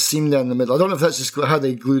it had a seam down the middle. I don't know if that's just how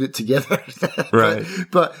they glued it together. Right.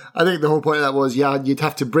 But I think the whole point of that was, you'd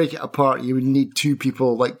have to break it apart. You would need two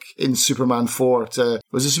people, like in Superman 4 to...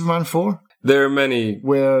 Was it Superman 4? There are many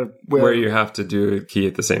where you have to do a key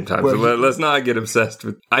at the same time. So let's not get obsessed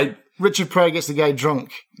with... Richard Pryor gets the guy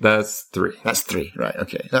drunk. That's 3. That's 3, right,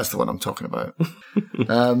 okay. That's the one I'm talking about.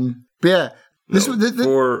 But yeah...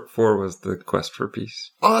 Four was the quest for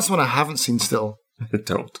peace. Oh, that's one I haven't seen still.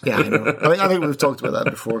 Don't. Yeah, I know. I think we've talked about that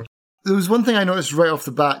before. There was one thing I noticed right off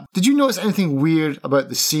the bat. Did you notice anything weird about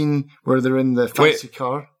the scene where they're in the fancy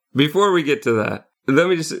car? Before we get to that,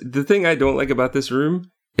 the thing I don't like about this room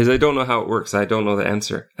is I don't know how it works. I don't know the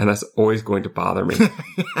answer. And that's always going to bother me.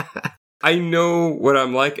 I know what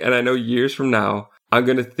I'm like, and I know years from now, I'm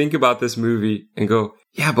going to think about this movie and go,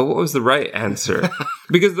 yeah, but what was the right answer?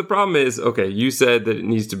 Because the problem is, okay, you said that it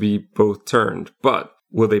needs to be both turned, but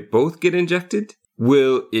will they both get injected?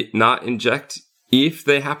 Will it not inject if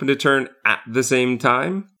they happen to turn at the same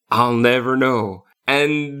time? I'll never know.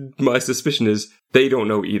 And my suspicion is they don't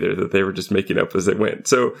know either, that they were just making up as they went.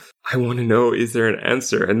 So I want to know, is there an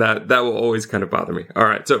answer? And that will always kind of bother me. All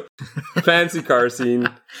right, so fancy car scene.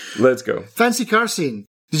 Let's go. Fancy car scene.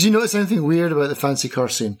 Did you notice anything weird about the fancy car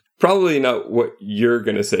scene? Probably not what you're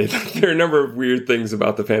going to say. There are a number of weird things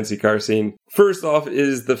about the fancy car scene. First off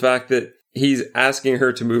is the fact that he's asking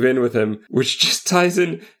her to move in with him, which just ties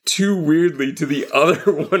in too weirdly to the other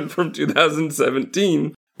one from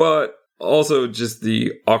 2017. But also just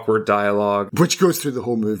the awkward dialogue. Which goes through the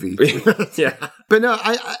whole movie. Yeah. But no,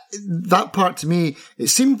 I that part to me, it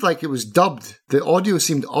seemed like it was dubbed. The audio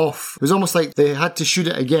seemed off. It was almost like they had to shoot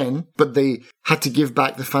it again, but they had to give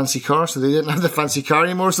back the fancy car, so they didn't have the fancy car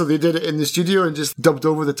anymore, so they did it in the studio and just dubbed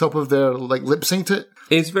over the top of their, like, lip-synced it.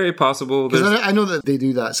 It's very possible. Because I know that they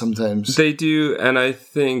do that sometimes. They do, and I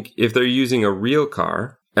think if they're using a real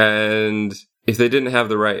car, and if they didn't have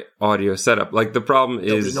the right audio setup, like the problem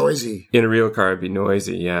is... It'll be noisy. In a real car, it'd be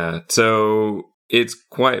noisy, yeah. So it's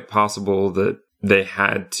quite possible that they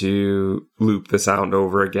had to loop the sound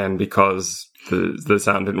over again because the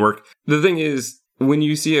sound didn't work. The thing is, when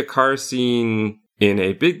you see a car scene in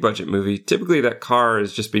a big budget movie, typically that car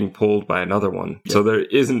is just being pulled by another one. Yep. So there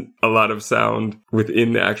isn't a lot of sound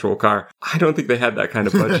within the actual car. I don't think they had that kind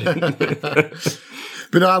of budget.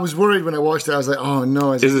 But no, I was worried when I watched it. I was like, oh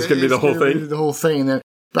no. Is this going to be the whole thing? The whole thing. And then,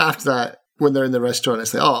 but after that, when they're in the restaurant,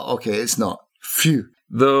 it's like, oh, okay, it's not. Phew.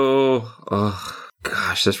 Though, oh,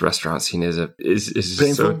 gosh, this restaurant scene is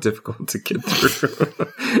just so difficult to get through.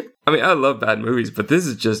 I mean, I love bad movies, but this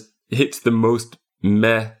is just hits the most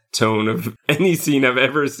meh tone of any scene I've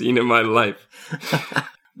ever seen in my life.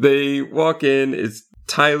 They walk in, it's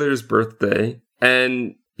Tyler's birthday,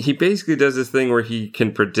 and he basically does this thing where he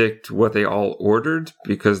can predict what they all ordered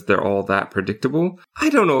because they're all that predictable. I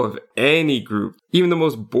don't know of any group, even the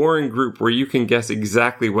most boring group, where you can guess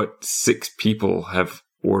exactly what 6 people have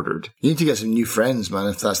ordered. You need to get some new friends, man,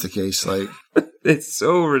 if that's the case. Like, it's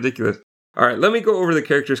so ridiculous. All right, let me go over the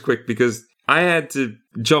characters quick because I had to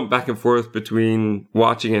jump back and forth between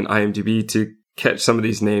watching and IMDb to catch some of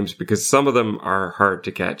these names because some of them are hard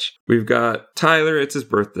to catch. We've got Tyler, it's his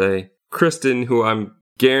birthday. Kristen, who I'm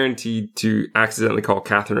guaranteed to accidentally call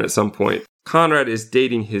Catherine at some point. Conrad is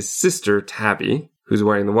dating his sister, Tabby, who's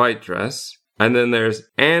wearing the white dress. And then there's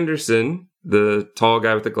Anderson, the tall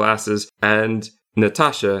guy with the glasses, and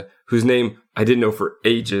Natasha, whose name I didn't know for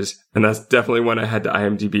ages. And that's definitely one I had to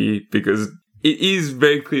IMDb because it is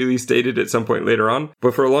very clearly stated at some point later on.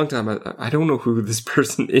 But for a long time, I don't know who this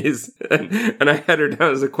person is. And I had her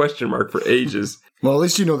down as a question mark for ages. Well, at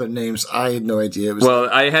least you know their names. I had no idea.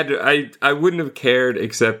 I wouldn't have cared,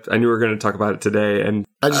 except I knew we were going to talk about it today. And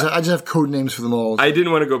I just have code names for them all. I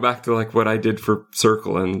didn't want to go back to like what I did for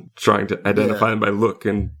Circle and trying to identify them by look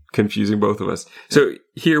and confusing both of us. So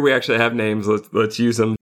here we actually have names. Let's use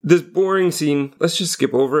them. This boring scene, let's just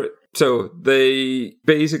skip over it. So they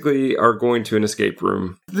basically are going to an escape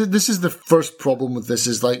room. This is the first problem with this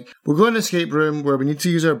is like, we're going to an escape room where we need to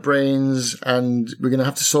use our brains and we're going to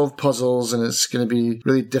have to solve puzzles and it's going to be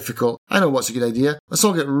really difficult. I know what's a good idea. Let's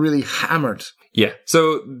all get really hammered. Yeah.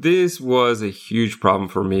 So this was a huge problem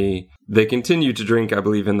for me. They continued to drink, I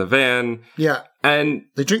believe, in the van. Yeah. And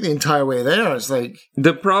they drink the entire way there. It's like...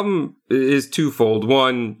 The problem is twofold.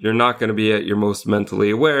 One, you're not going to be at your most mentally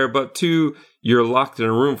aware, but two, you're locked in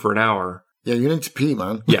a room for an hour. Yeah, you need to pee,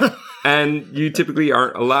 man. Yeah. And you typically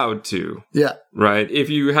aren't allowed to. Yeah. Right? If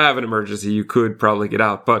you have an emergency, you could probably get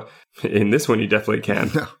out. But in this one, you definitely can.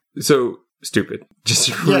 No. So, stupid.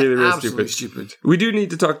 Just really absolutely stupid. We do need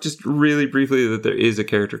to talk just really briefly that there is a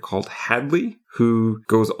character called Hadley who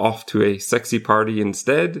goes off to a sexy party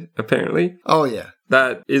instead, apparently. Oh, yeah.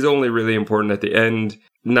 That is only really important at the end.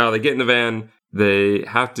 Now they get in the van. They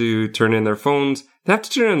have to turn in their phones. They have to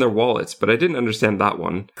turn in their wallets, but I didn't understand that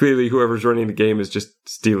one. Clearly, whoever's running the game is just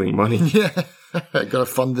stealing money. Yeah. Gotta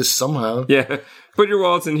fund this somehow. Yeah. Put your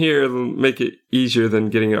wallets in here. It'll make it easier than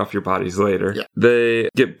getting it off your bodies later. Yeah. They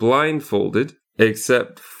get blindfolded,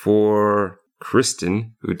 except for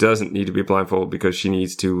Kristen, who doesn't need to be blindfolded because she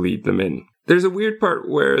needs to lead them in. There's a weird part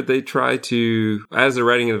where they try to, as they're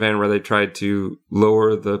riding in the van, where they tried to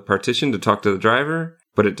lower the partition to talk to the driver,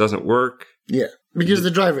 but it doesn't work. Yeah. Because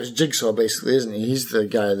the driver is Jigsaw, basically, isn't he? He's the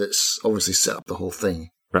guy that's obviously set up the whole thing.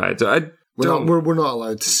 Right. So we're not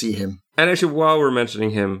allowed to see him. And actually, while we're mentioning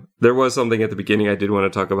him, there was something at the beginning I did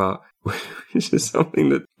want to talk about, which is something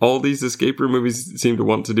that all these escape room movies seem to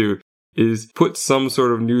want to do, is put some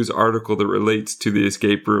sort of news article that relates to the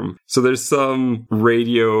escape room. So there's some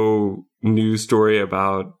radio news story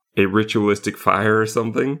about a ritualistic fire or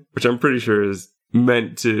something, which I'm pretty sure is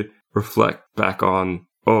meant to reflect back on,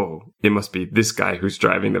 oh, it must be this guy who's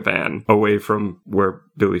driving the van away from where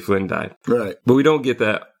Billy Flynn died. Right. But we don't get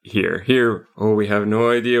that here. Here, oh, we have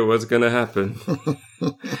no idea what's going to happen.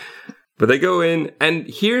 But they go in, and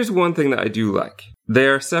here's one thing that I do like. They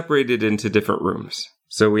are separated into different rooms.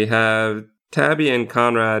 So we have Tabby and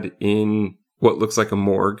Conrad in what looks like a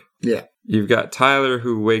morgue. Yeah. You've got Tyler,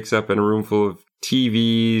 who wakes up in a room full of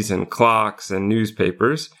TVs and clocks and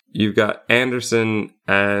newspapers. You've got Anderson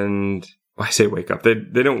and... I say wake up. They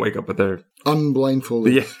don't wake up, but they're...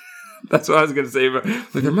 unblindfolded. Yeah, that's what I was going to say, but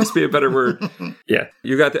there must be a better word. Yeah.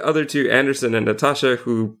 You got the other two, Anderson and Natasha,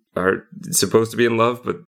 who are supposed to be in love,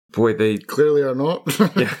 but boy, they... clearly are not.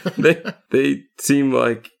 Yeah, they seem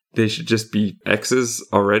like they should just be exes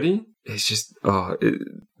already. It's just...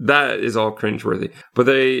 that is all cringeworthy. But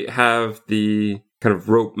they have the kind of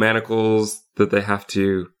rope manacles that they have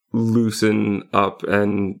to loosen up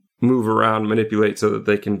and move around, manipulate so that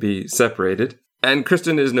they can be separated. And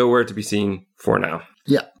Kristen is nowhere to be seen for now.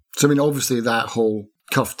 Yeah. So, I mean, obviously that whole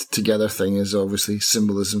cuffed together thing is obviously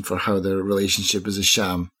symbolism for how their relationship is a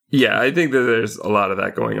sham. Yeah, I think that there's a lot of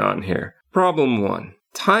that going on here. Problem one.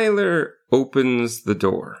 Tyler opens the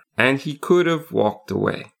door, and he could have walked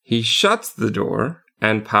away. He shuts the door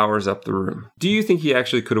and powers up the room. Do you think he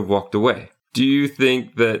actually could have walked away? Do you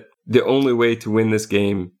think that the only way to win this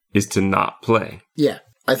game is to not play? Yeah.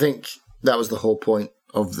 I think that was the whole point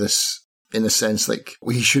of this, in a sense. Like,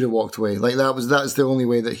 he should have walked away. Like, that was the only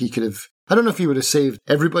way that he could have... I don't know if he would have saved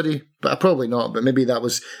everybody, but probably not. But maybe it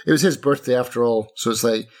was his birthday after all. So it's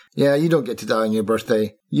like, yeah, you don't get to die on your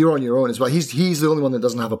birthday. You're on your own as well. He's the only one that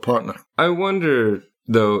doesn't have a partner. I wonder,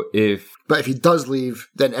 though, if... But if he does leave,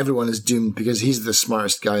 then everyone is doomed because he's the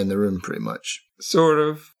smartest guy in the room, pretty much. Sort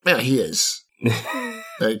of. Yeah, he is.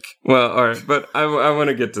 Like, well, all right, but I want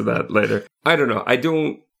to get to that later. I don't know. I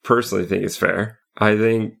don't personally think it's fair. I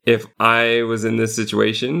think if I was in this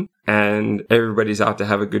situation and everybody's out to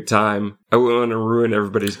have a good time, I wouldn't want to ruin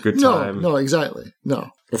everybody's good time. No, exactly.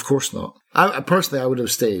 No, of course not. I personally, I would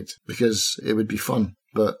have stayed because it would be fun,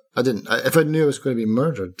 but I didn't. If I knew I was going to be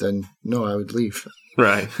murdered, then no, I would leave.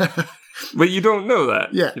 Right. But you don't know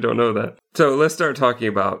that. Yeah. You don't know that. So let's start talking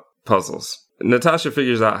about puzzles. Natasha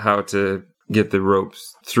figures out how to get the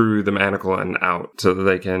ropes through the manacle and out so that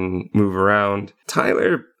they can move around.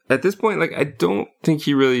 Tyler, at this point, I don't think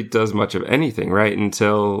he really does much of anything, right?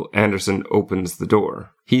 Until Anderson opens the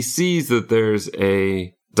door. He sees that there's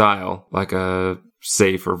a dial, like a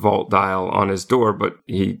safe or vault dial on his door, but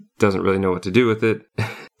he doesn't really know what to do with it.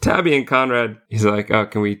 Tabby and Conrad, he's like, oh,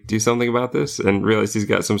 can we do something about this? And realize he's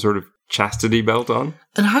got some sort of chastity belt on.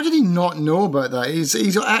 And how did he not know about that?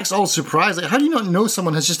 He acts all surprised. Like, how do you not know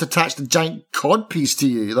someone has just attached a giant cod piece to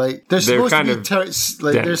you? Like, they're supposed to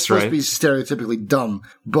be they're supposed to be stereotypically dumb,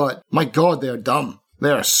 but my God, they're dumb. They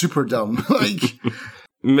are super dumb. Like,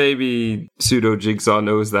 maybe Pseudo Jigsaw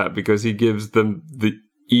knows that because he gives them the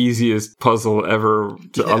easiest puzzle ever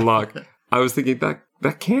to unlock. I was thinking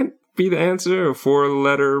that can't be the answer. A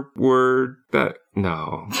 4-letter word.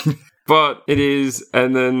 No. But it is,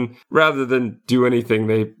 and then rather than do anything,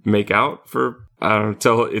 they make out for, I don't know,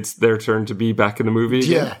 till it's their turn to be back in the movie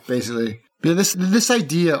again. Yeah, basically. But this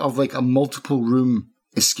idea of a multiple room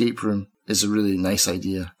escape room is a really nice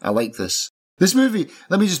idea. I like this. This movie,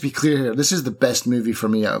 let me just be clear here, this is the best movie for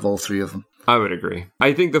me out of all three of them. I would agree.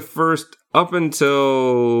 I think the first, up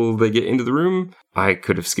until they get into the room, I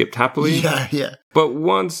could have skipped happily. Yeah. But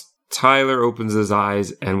once Tyler opens his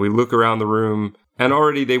eyes and we look around the room, and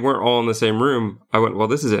already they weren't all in the same room, I went, well,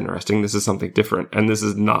 this is interesting. This is something different. And this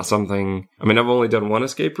is not something... I mean, I've only done one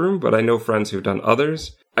escape room, but I know friends who've done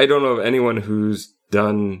others. I don't know of anyone who's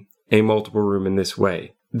done a multiple room in this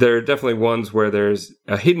way. There are definitely ones where there's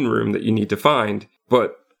a hidden room that you need to find,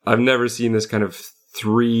 but I've never seen this kind of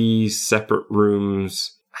 3 separate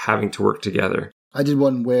rooms having to work together. I did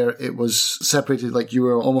one where it was separated, like you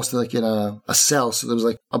were almost like in a cell, so there was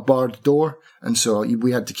like a barred door, and so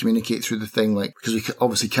we had to communicate through the thing, like, because we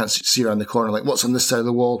obviously can't see around the corner, like what's on this side of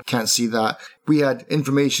the wall, can't see that. We had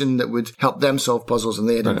information that would help them solve puzzles, and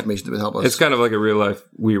they had information that would help us. It's kind of like a real life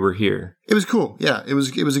We Were Here. It was cool, yeah. It was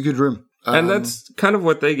a good room. And that's kind of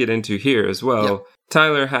what they get into here as well. Yeah.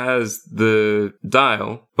 Tyler has the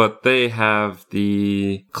dial, but they have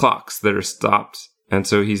the clocks that are stopped. And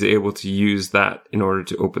so he's able to use that in order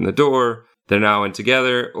to open the door. They're now in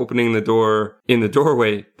together, opening the door. In the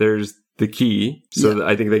doorway, there's the key. So that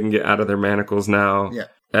I think they can get out of their manacles now. Yeah.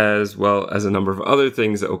 As well as a number of other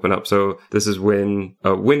things that open up. So this is when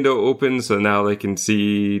a window opens. So now they can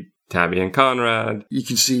see Tabby and Conrad. You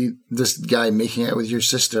can see this guy making out with your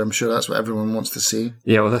sister. I'm sure that's what everyone wants to see.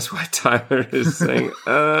 Yeah, well, that's why Tyler is saying,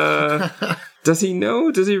 does he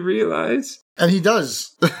know? Does he realize? And he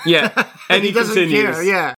does. Yeah. And he doesn't continues. care.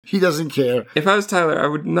 Yeah. He doesn't care. If I was Tyler, I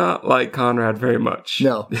would not like Conrad very much.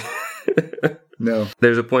 No. No.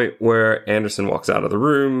 There's a point where Anderson walks out of the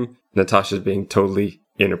room. Natasha's being totally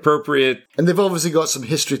inappropriate. And they've obviously got some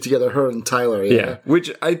history together, her and Tyler. Yeah.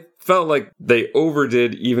 Which I felt like they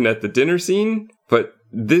overdid even at the dinner scene, but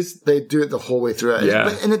they do it the whole way through it.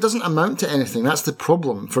 Yeah. And it doesn't amount to anything. That's the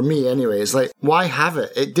problem for me anyway. It's like, why have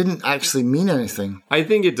it? It didn't actually mean anything. I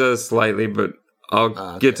think it does slightly, but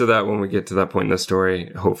I'll get to that when we get to that point in the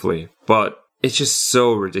story, hopefully. But it's just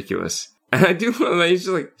so ridiculous. And I do want to, he's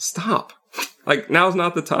just like, stop. Like, now's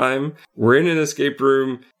not the time. We're in an escape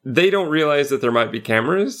room. They don't realize that there might be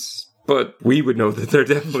cameras, but we would know that there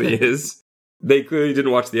definitely is. They clearly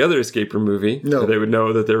didn't watch the other escape room movie. No. So they would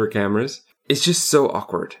know that there were cameras. It's just so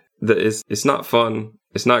awkward. It's not fun.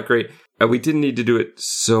 It's not great. And we didn't need to do it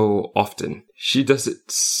so often. She does it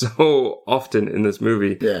so often in this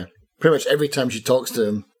movie. Yeah. Pretty much every time she talks to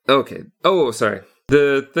him. Okay. Oh, sorry.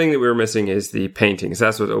 The thing that we were missing is the paintings.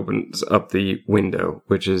 That's what opens up the window,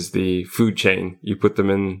 which is the food chain. You put them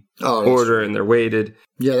in order and they're weighted.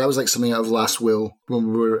 Yeah, that was like something out of Last Will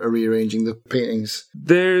when we were rearranging the paintings.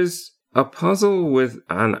 There's a puzzle with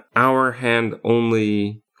an hour hand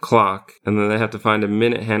only clock, and then they have to find a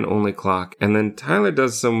minute hand only clock. And then Tyler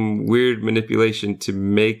does some weird manipulation to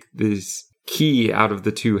make this key out of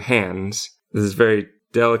the 2 hands. This is very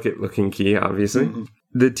delicate looking key, obviously. Mm-hmm.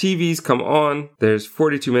 The TVs come on, there's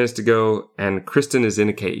 42 minutes to go, and Kristen is in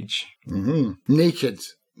a cage. Mm-hmm. Naked,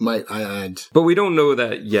 might I add. But we don't know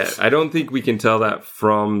that yet. I don't think we can tell that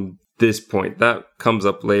from this point. That comes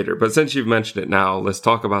up later. But since you've mentioned it now, let's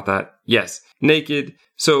talk about that. Yes, naked.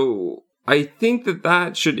 So I think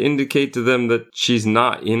that should indicate to them that she's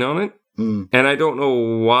not in on it. Mm. And I don't know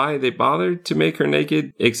why they bothered to make her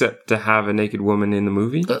naked, except to have a naked woman in the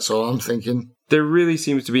movie. That's all I'm thinking. There really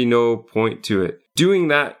seems to be no point to it. Doing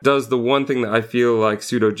that does the one thing that I feel like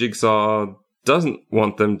Pseudo Jigsaw doesn't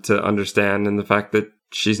want them to understand, and the fact that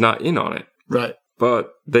she's not in on it. Right.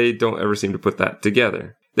 But they don't ever seem to put that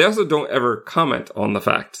together. They also don't ever comment on the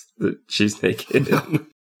fact that she's naked. No.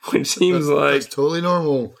 Which seems that's totally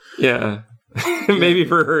normal. Yeah. Maybe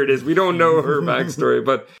for her it is. We don't know her backstory,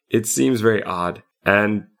 but it seems very odd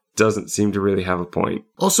and doesn't seem to really have a point.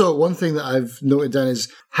 Also, one thing that I've noted down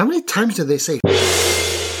is, how many times did they say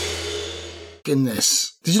in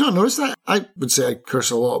this? Did you not notice that? I would say I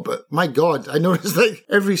curse a lot, but my God, I noticed like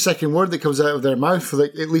every second word that comes out of their mouth for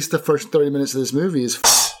like at least the first 30 minutes of this movie is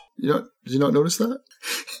did you not notice that?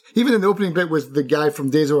 Even in the opening bit with the guy from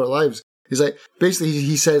Days of Our Lives, he's like, basically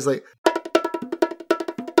he says like,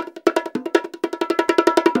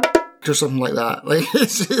 or something like that. Like,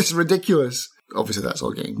 it's ridiculous. Obviously, that's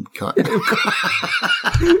all getting cut.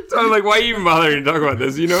 So I'm like, why even bother to talk about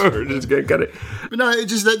this? You know, or just gonna cut it. But no, it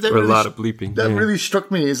just that really, a lot of bleeping. That really struck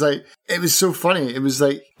me. It's like it was so funny. It was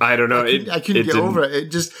like I don't know. I couldn't get over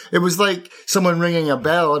it. It was like someone ringing a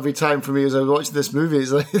bell every time for me as I was watching this movie.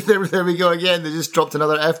 It's like there we go again. They just dropped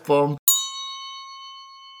another F-bomb.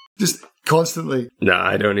 Just constantly. No,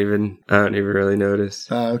 I don't even really notice.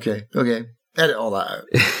 Okay. Edit all that out.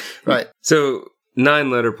 Right. So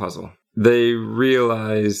 9-letter puzzle. They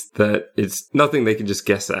realize that it's nothing they can just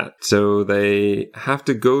guess at. So they have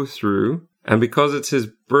to go through And because it's his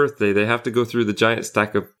birthday, they have to go through the giant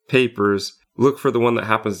stack of papers, look for the one that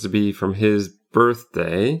happens to be from his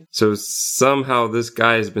birthday. So somehow this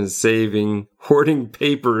guy has been hoarding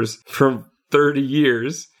papers from 30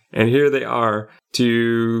 years. And here they are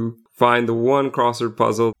to find the one crossword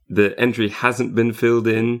puzzle. The entry hasn't been filled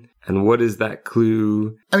in. And what is that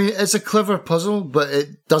clue? I mean, it's a clever puzzle, but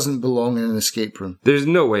it doesn't belong in an escape room. There's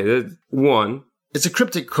no way. One, it's a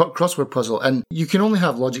cryptic crossword puzzle, and you can only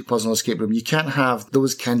have logic puzzle in an escape room. You can't have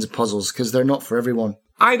those kinds of puzzles because they're not for everyone.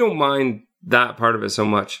 I don't mind that part of it so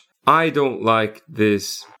much. I don't like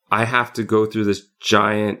this. I have to go through this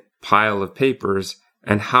giant pile of papers,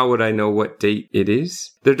 and how would I know what date it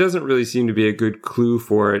is? There doesn't really seem to be a good clue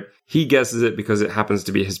for it. He guesses it because it happens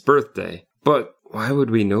to be his birthday. But why would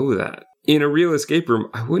we know that? In a real escape room,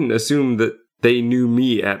 I wouldn't assume that they knew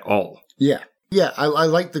me at all. Yeah. Yeah, I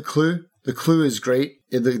like the clue. The clue is great.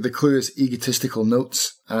 The clue is egotistical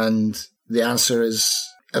notes, and the answer is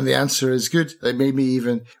good. It made me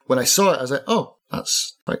even, when I saw it, I was like, oh,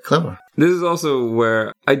 that's quite clever. This is also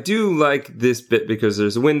where I do like this bit because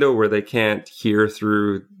there's a window where they can't hear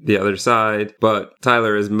through the other side, but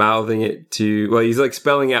Tyler is mouthing it he's like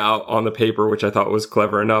spelling it out on the paper, which I thought was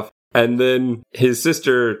clever enough. And then his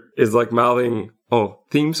sister is like mouthing, oh,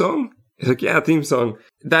 theme song? He's like, yeah, theme song.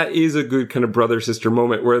 That is a good kind of brother-sister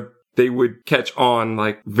moment where they would catch on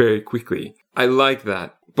like very quickly. I like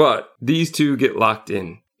that. But these two get locked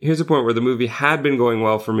in. Here's a point where the movie had been going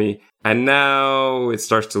well for me, and now it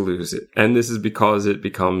starts to lose it. And this is because it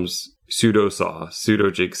becomes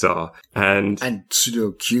pseudo-jigsaw, and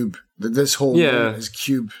pseudo-cube. This whole moment is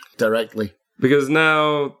cube directly. Because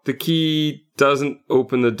now the key doesn't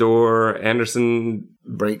open the door. Anderson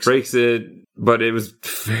breaks it, but it was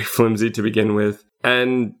very flimsy to begin with.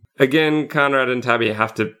 And again, Conrad and Tabby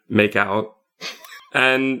have to make out.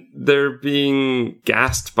 And they're being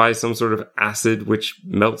gassed by some sort of acid which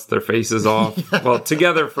melts their faces off. Well,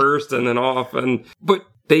 together first and then off. But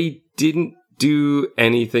they didn't do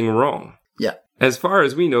anything wrong. Yeah. As far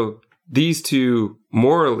as we know, these two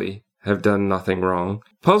morally have done nothing wrong.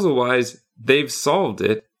 Puzzle-wise, they've solved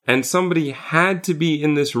it. And somebody had to be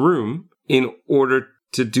in this room in order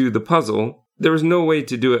to do the puzzle. There was no way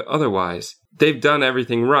to do it otherwise. They've done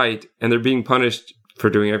everything right, and they're being punished for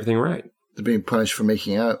doing everything right. They're being punished for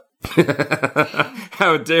making out.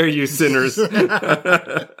 How dare you, sinners?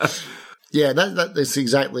 Yeah, that's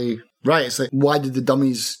exactly right. It's like, why did the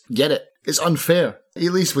dummies get it? It's unfair. At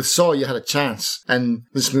least with Saw, you had a chance. And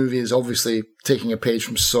this movie is obviously taking a page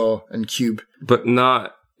from Saw and Cube. But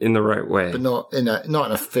not in the right way. But not in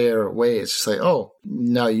a fair way. It's just like, oh,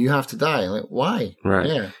 now you have to die. Like, why? Right.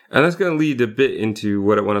 Yeah. And that's going to lead a bit into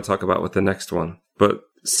what I want to talk about with the next one. But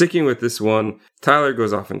sticking with this one, Tyler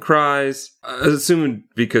goes off and cries, assuming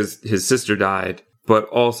because his sister died, but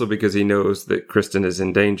also because he knows that Kristen is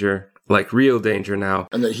in danger, like real danger now.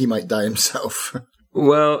 And that he might die himself.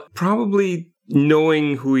 Well, probably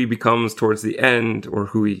knowing who he becomes towards the end, or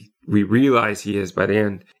who we realize he is by the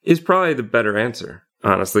end, is probably the better answer,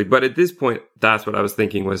 honestly. But at this point, that's what I was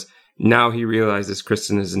thinking was, now he realizes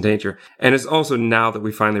Kristen is in danger. And it's also now that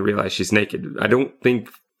we finally realize she's naked. I don't think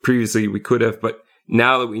previously we could have, but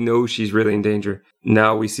now that we know she's really in danger,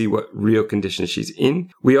 now we see what real condition she's in.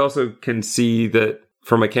 We also can see that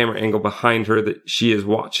from a camera angle behind her that she is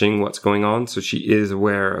watching what's going on. So she is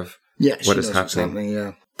aware of what is happening.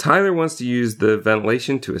 Yeah. Tyler wants to use the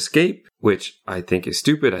ventilation to escape, which I think is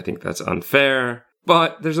stupid. I think that's unfair.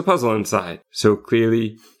 But there's a puzzle inside. So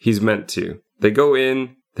clearly he's meant to. They go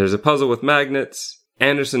in. There's a puzzle with magnets.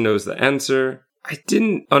 Anderson knows the answer. I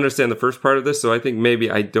didn't understand the first part of this, so I think maybe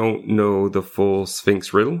I don't know the full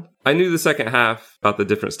Sphinx riddle. I knew the second half about the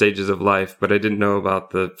different stages of life, but I didn't know about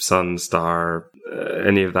the sun, star,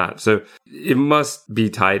 any of that. So it must be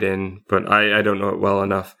tied in, but I don't know it well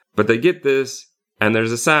enough. But they get this, and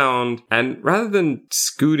there's a sound, and rather than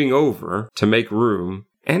scooting over to make room,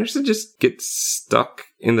 Anderson just gets stuck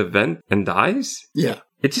in the vent and dies? Yeah.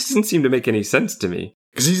 It just didn't seem to make any sense to me.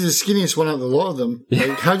 Because he's the skinniest one out of the lot of them. Yeah.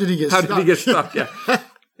 Like, how did he get stuck? How did he get stuck? Yeah.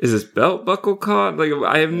 Is his belt buckle caught? Like,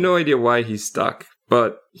 I have no idea why he's stuck.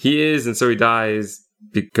 But he is, and so he dies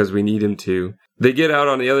because we need him to. They get out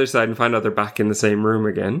on the other side and find out they're back in the same room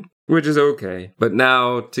again, which is okay. But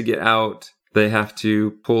now, to get out, they have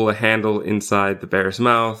to pull a handle inside the bear's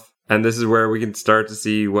mouth. And this is where we can start to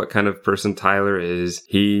see what kind of person Tyler is.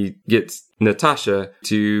 He gets Natasha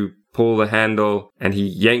to pull the handle, and he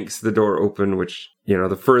yanks the door open, which, you know,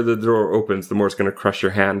 the further the door opens, the more it's going to crush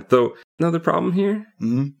your hand. Though, another problem here,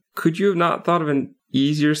 could you have not thought of an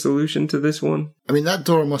easier solution to this one? I mean, that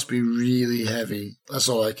door must be really heavy. That's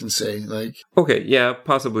all I can say. Like, okay, yeah,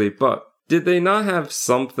 possibly, but did they not have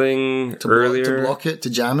something earlier? To block it, to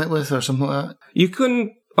jam it with, or something like that? You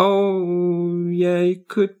couldn't... Oh, yeah, you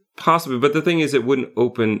could possibly. But the thing is, it wouldn't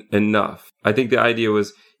open enough. I think the idea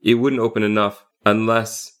was it wouldn't open enough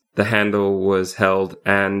unless the handle was held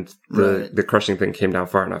and the crushing thing came down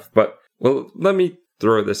far enough. But, well, let me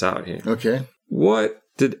throw this out here. Okay. What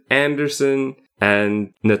did Anderson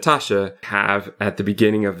and Natasha have at the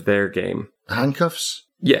beginning of their game? Handcuffs?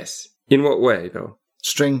 Yes. In what way, though?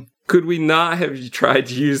 String. Could we not have tried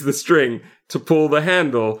to use the string to pull the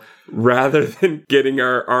handle rather than getting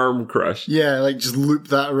our arm crushed? Yeah, like just loop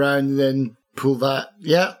that around and then pull that.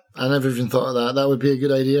 Yeah, I never even thought of that. That would be a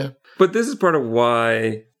good idea. But this is part of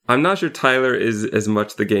why I'm not sure Tyler is as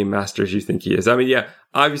much the game master as you think he is. I mean, yeah,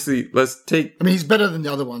 obviously, let's take... I mean, he's better than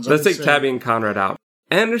the other ones. Let's take Tabby and Conrad out.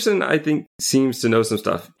 Anderson, I think, seems to know some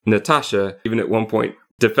stuff. Natasha, even at one point,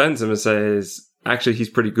 defends him and says, actually, he's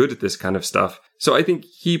pretty good at this kind of stuff. So I think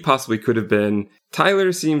he possibly could have been.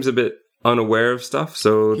 Tyler seems a bit unaware of stuff.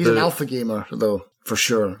 So he's an alpha gamer, though, for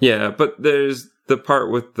sure. Yeah, but there's the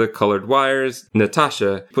part with the colored wires.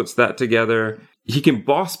 Natasha puts that together. He can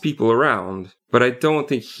boss people around, but I don't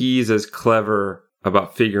think he's as clever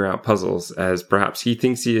about figuring out puzzles as perhaps he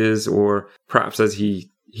thinks he is, or perhaps as he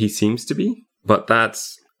seems to be. But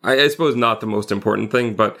that's, I suppose, not the most important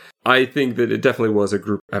thing, but I think that it definitely was a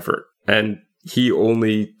group effort. And he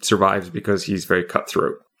only survives because he's very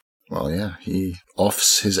cutthroat. Well, yeah, he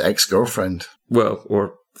offs his ex-girlfriend. Well,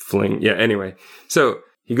 or fling. Yeah, anyway. So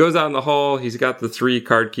he goes out in the hall. He's got the 3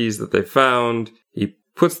 card keys that they found. He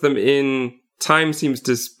puts them in. Time seems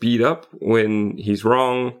to speed up when he's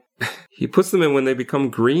wrong. He puts them in when they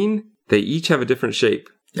become green. They each have a different shape.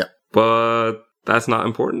 Yeah. But that's not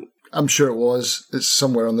important. I'm sure it was. It's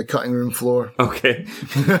somewhere on the cutting room floor. Okay.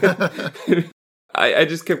 I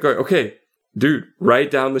just kept going, okay, dude, write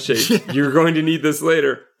down the shape. Yeah. You're going to need this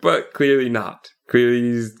later. But clearly not. Clearly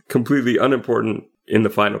he's completely unimportant in the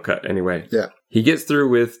final cut anyway. Yeah. He gets through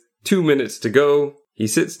with 2 minutes to go. He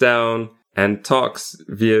sits down and talks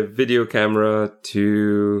via video camera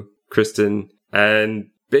to Kristen and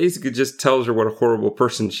basically just tells her what a horrible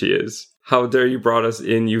person she is. How dare you brought us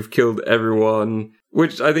in? You've killed everyone.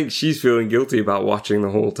 Which I think she's feeling guilty about watching the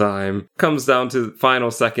whole time. Comes down to final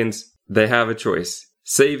seconds. They have a choice.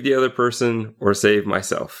 Save the other person or save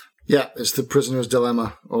myself. Yeah, it's the prisoner's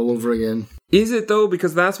dilemma all over again. Is it though?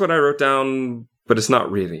 Because that's what I wrote down, but it's not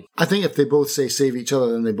really. I think if they both say save each other,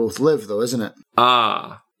 then they both live though, isn't it?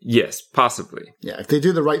 Ah, yes, possibly. Yeah, if they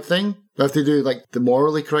do the right thing, if they do like the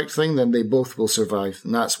morally correct thing, then they both will survive.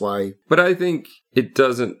 And that's why. But I think it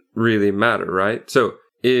doesn't really matter, right? So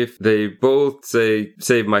if they both say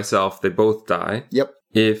save myself, they both die. Yep.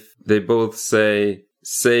 If they both say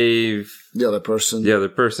save the other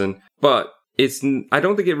person. But I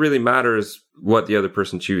don't think it really matters what the other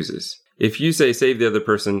person chooses. If you say save the other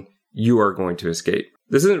person, you are going to escape.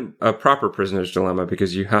 This isn't a proper prisoner's dilemma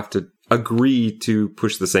because you have to agree to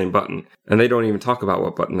push the same button. And they don't even talk about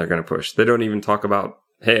what button they're going to push. They don't even talk about,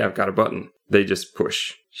 hey, I've got a button. They just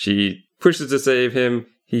push. She pushes to save him.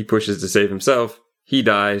 He pushes to save himself. He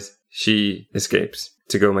dies. She escapes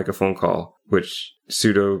to go make a phone call, which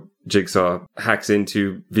pseudo Jigsaw hacks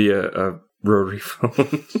into via a rotary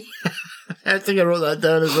phone. I think I wrote that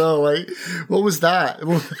down as well. Like, what was that?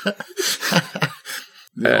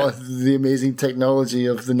 The amazing technology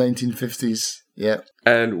of the 1950s. Yeah.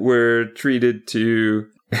 And we're treated to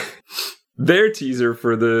their teaser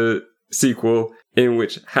for the sequel in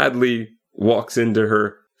which Hadley walks into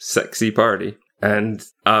her sexy party. And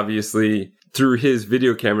obviously, through his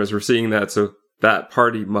video cameras, we're seeing that. So that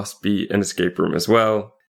party must be an escape room as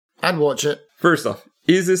well. I'd watch it. First off,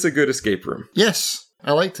 is this a good escape room? Yes,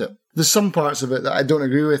 I liked it. There's some parts of it that I don't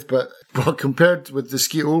agree with, but compared with the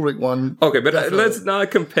Skeet Ulrich one... Okay, but let's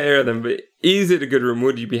not compare them. But is it a good room?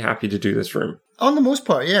 Would you be happy to do this room? On the most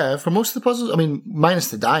part, yeah. For most of the puzzles, I mean, minus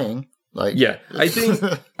the dying. Yeah, I think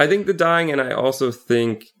the dying, and I also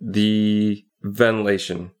think the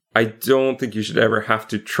ventilation. I don't think you should ever have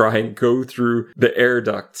to try and go through the air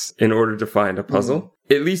ducts in order to find a puzzle.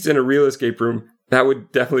 At least in a real escape room, that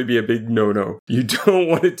would definitely be a big no-no. You don't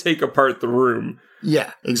want to take apart the room.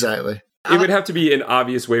 Yeah, exactly. It would have to be an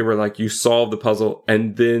obvious way where, like, you solve the puzzle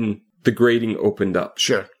and then the grating opened up.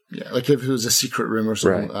 Sure. Yeah, like if it was a secret room or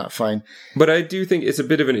something like that, fine. But I do think it's a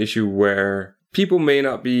bit of an issue where people may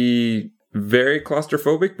not be very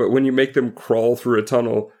claustrophobic, but when you make them crawl through a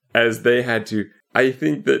tunnel as they had to, I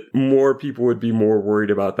think that more people would be more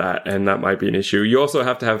worried about that, and that might be an issue. You also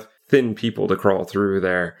have to have thin people to crawl through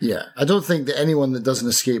there. Yeah, I don't think that anyone that does an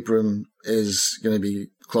escape room is going to be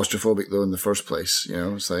claustrophobic, though, in the first place. You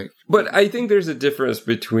know, it's like... But I think there's a difference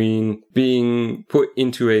between being put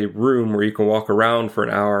into a room where you can walk around for an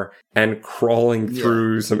hour and crawling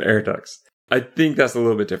through some air ducts. I think that's a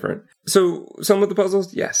little bit different. So some of the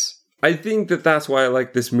puzzles, yes. I think that that's why I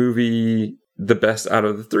like this movie the best out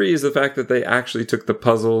of the three, is the fact that they actually took the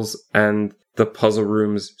puzzles and the puzzle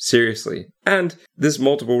rooms seriously. And this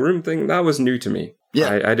multiple room thing, that was new to me.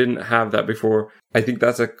 Yeah. I didn't have that before. I think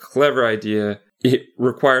that's a clever idea. It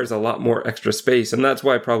requires a lot more extra space. And that's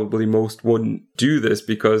why probably most wouldn't do this,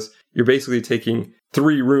 because you're basically taking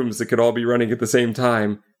 3 rooms that could all be running at the same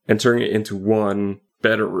time and turning it into one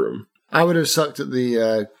better room. I would have sucked at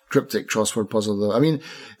the cryptic crossword puzzle, though. I mean,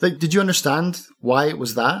 like, did you understand why it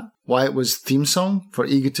was that? Why it was theme song for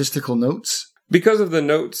egotistical notes? Because of the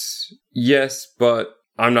notes, yes, but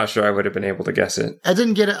I'm not sure I would have been able to guess it. I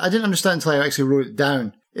didn't get it. I didn't understand until I actually wrote it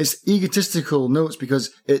down. It's egotistical notes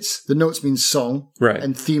because it's the notes means song, right?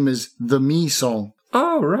 And theme is the me song.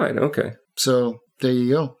 Oh, right. Okay. So there you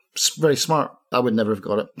go. It's very smart. I would never have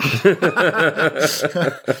got it.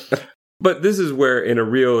 But this is where, in a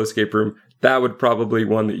real escape room, that would probably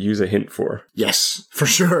one that you use a hint for. Yes, for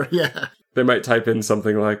sure. Yeah. They might type in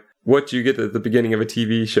something like, what you get at the beginning of a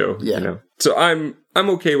TV show. Yeah. You know? So I'm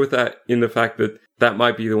okay with that, in the fact that that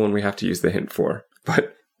might be the one we have to use the hint for.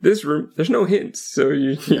 But this room, there's no hints. So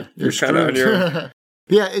you're kind of on your own.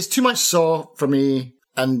 Yeah, it's too much Saw for me,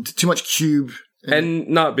 and too much Cube. And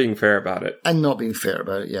not being fair about it.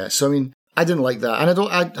 Yeah. So, I mean, I didn't like that.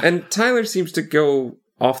 And And Tyler seems to go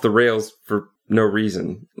off the rails for no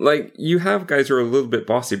reason. Like, you have guys who are a little bit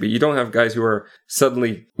bossy, but you don't have guys who are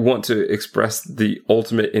suddenly want to express the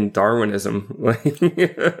ultimate in Darwinism.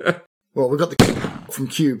 Well, we got the from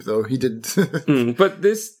Cube, though. He did. But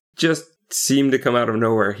this just seemed to come out of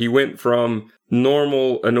nowhere. He went from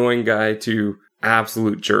normal, annoying guy to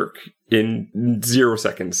absolute jerk in 0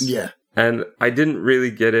 seconds. Yeah. And I didn't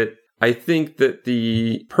really get it. I think that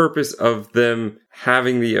the purpose of them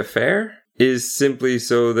having the affair is simply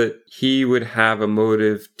so that he would have a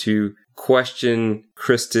motive to question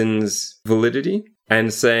Kristen's validity,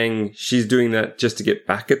 and saying she's doing that just to get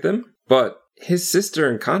back at them. But his sister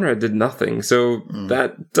and Conrad did nothing, so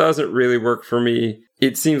that doesn't really work for me.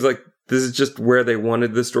 It seems like this is just where they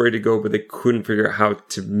wanted the story to go, but they couldn't figure out how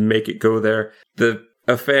to make it go there. The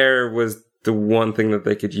affair was the one thing that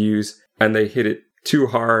they could use, and they hit it too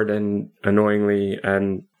hard and annoyingly.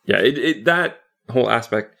 And yeah, that whole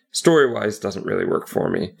aspect, story-wise, doesn't really work for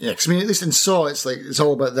me. Yeah, because I mean, at least in Saw, it's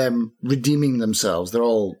all about them redeeming themselves. They're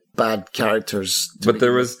all bad characters. But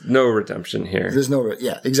there was no redemption here. There's no,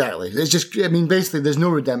 yeah, exactly. It's just, I mean, basically, there's no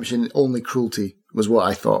redemption, only cruelty, was what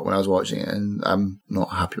I thought when I was watching it, and I'm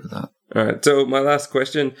not happy with that. All right, so my last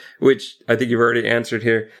question, which I think you've already answered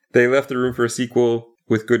here. They left the room for a sequel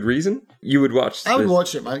with good reason. You would watch this. I would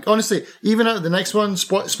watch it, man. Honestly, even out of the next one,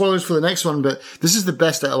 spoilers for the next one, but this is the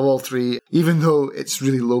best out of all 3, even though it's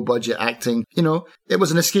really low budget acting. You know, it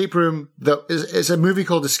was an escape room it's a movie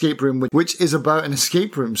called Escape Room, which is about an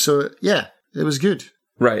escape room. So yeah, it was good.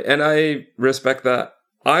 Right. And I respect that.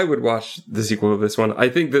 I would watch the sequel of this one. I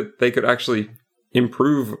think that they could actually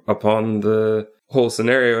improve upon the whole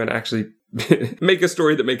scenario and actually make a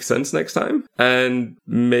story that makes sense next time, and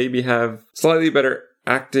maybe have slightly better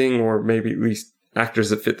acting, or maybe at least actors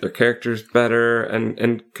that fit their characters better,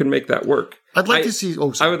 and could make that work. I'd like to see...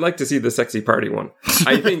 I would like to see the sexy party one.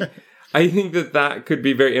 I think that could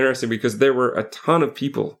be very interesting, because there were a ton of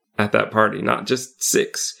people at that party, not just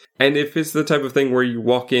 6. And if it's the type of thing where you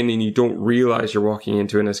walk in and you don't realize you're walking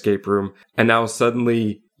into an escape room, and now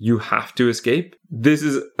suddenly you have to escape, this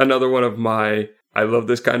is another one of my... I love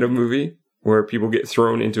this kind of movie, where people get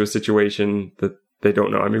thrown into a situation that they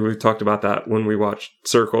don't know. I mean, we've talked about that when we watched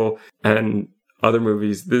Circle and other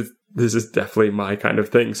movies. This is definitely my kind of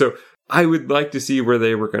thing. So I would like to see where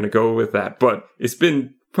they were going to go with that. But it's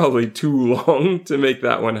been probably too long to make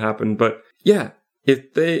that one happen. But yeah,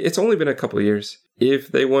 it's only been a couple of years.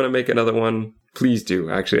 If they want to make another one, please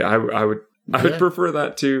do. Actually, I would prefer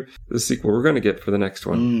that to the sequel we're going to get for the next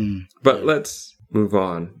one. But let's move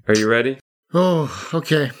on. Are you ready? Oh,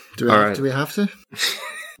 okay. Do we have to?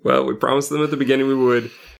 Well, we promised them at the beginning we would.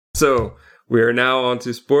 So, we are now on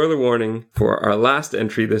to spoiler warning for our last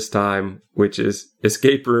entry this time, which is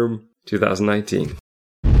Escape Room 2019.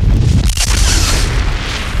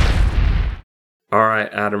 All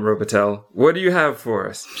right, Adam Robitel, what do you have for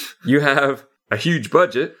us? You have a huge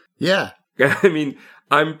budget. Yeah. I mean,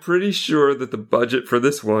 I'm pretty sure that the budget for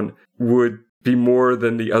this one would be more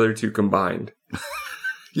than the other 2 combined.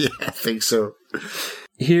 Yeah, I think so.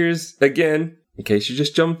 Here's, again... in case you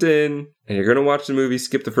just jumped in and you're going to watch the movie,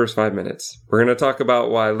 skip the first 5 minutes. We're going to talk about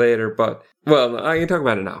why later, but, well, I can talk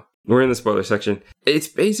about it now. We're in the spoiler section. It's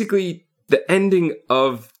basically the ending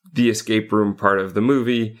of the escape room part of the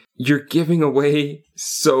movie. You're giving away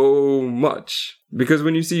so much. Because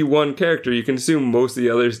when you see one character, you can assume most of the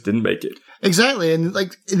others didn't make it. Exactly. And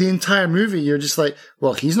like in the entire movie, you're just like,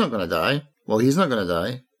 well, he's not going to die. Well, he's not going to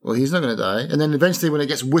die. Well, he's not going to die. And then eventually when it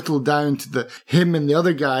gets whittled down to him and the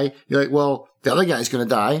other guy, you're like, well, the other guy's going to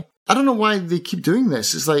die. I don't know why they keep doing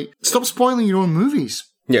this. It's like, stop spoiling your own movies.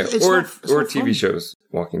 Yeah, or TV fun. shows,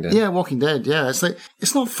 Walking Dead. Yeah, Walking Dead, yeah. It's like,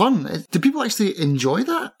 it's not fun. Do people actually enjoy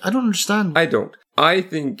that? I don't understand. I don't. I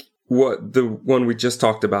think what the one we just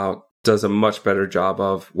talked about does a much better job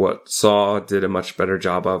of, what Saw did a much better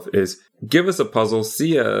job of, is give us a puzzle,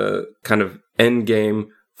 see a kind of end game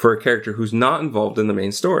for a character who's not involved in the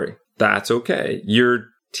main story. That's okay. You're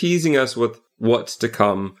teasing us with what's to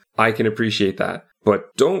come. I can appreciate that.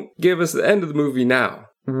 But don't give us the end of the movie now.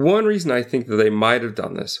 One reason I think that they might have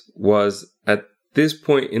done this was at this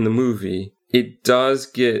point in the movie, it does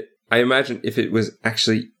get, I imagine if it was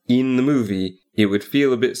actually in the movie, it would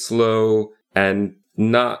feel a bit slow and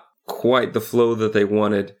not quite the flow that they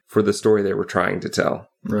wanted for the story they were trying to tell.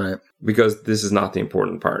 Right. Because this is not the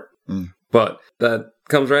important part. But that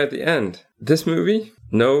comes right at the end. This movie,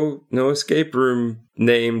 no escape room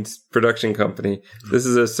named production company. This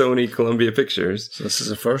is a Sony Columbia Pictures. So this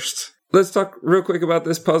is a first. Let's talk real quick about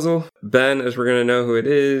this puzzle. Ben, as we're going to know who it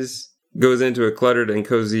is, goes into a cluttered and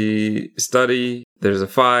cozy study. There's a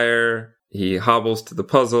fire. He hobbles to the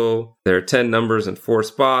puzzle. There are 10 numbers and 4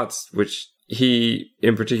 spots, which he,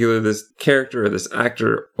 in particular, this character or this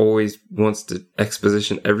actor, always wants to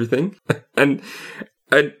exposition everything. and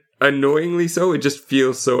annoyingly so, it just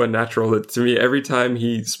feels so unnatural that to me, every time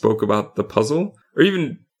he spoke about the puzzle, or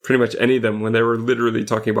even pretty much any of them, when they were literally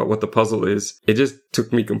talking about what the puzzle is, it just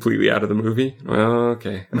took me completely out of the movie. Well,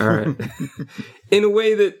 okay, all right. In a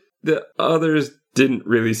way that the others didn't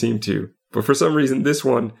really seem to. But for some reason, this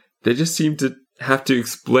one, they just seemed to have to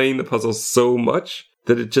explain the puzzle so much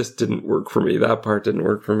that it just didn't work for me. That part didn't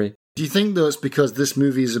work for me. Do you think, though, it's because this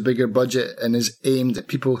movie is a bigger budget and is aimed at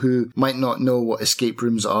people who might not know what escape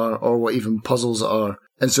rooms are or what even puzzles are?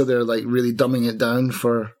 And so they're like really dumbing it down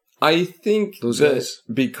for I think those that guys?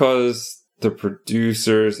 Because the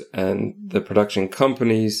producers and the production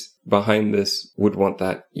companies behind this would want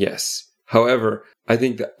that, yes. However, I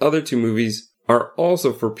think the other two movies are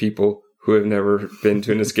also for people who have never been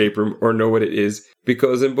to an escape room or know what it is,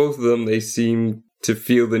 because in both of them, they seem to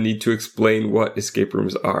feel the need to explain what escape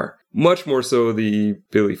rooms are. Much more so the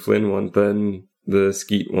Billy Flynn one than the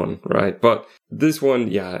Skeet one, right? But this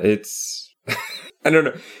one, yeah, it's... I don't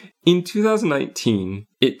know. In 2019,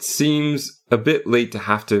 it seems a bit late to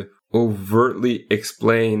have to overtly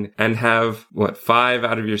explain and have, 5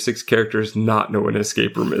 out of your 6 characters not know what an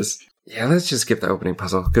escape room is. Yeah, let's just skip the opening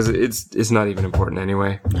puzzle, because it's not even important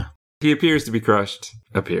anyway. No. He appears to be crushed.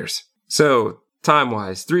 Appears. So,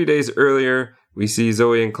 time-wise, 3 days earlier, we see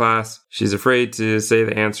Zoe in class. She's afraid to say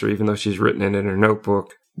the answer, even though she's written it in her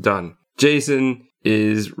notebook. Done. Jason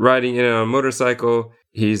is riding in on a motorcycle.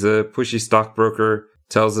 He's a pushy stockbroker.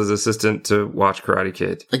 Tells his assistant to watch Karate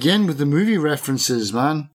Kid. Again, with the movie references,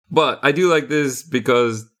 man. But I do like this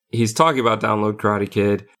because he's talking about download Karate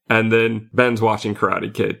Kid, and then Ben's watching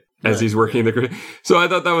Karate Kid as he's working the... So I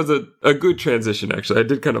thought that was a good transition, actually. I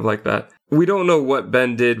did kind of like that. We don't know what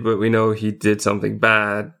Ben did, but we know he did something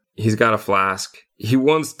bad. He's got a flask. He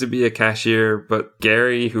wants to be a cashier, but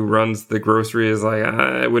Gary, who runs the grocery, is like,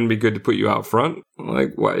 it wouldn't be good to put you out front.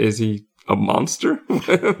 Like, what, is he a monster?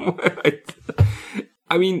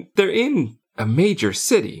 I mean, they're in a major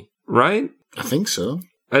city, right? I think so.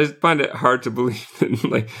 I just find it hard to believe that,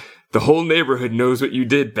 like, the whole neighborhood knows what you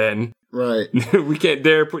did, Ben. Right. We can't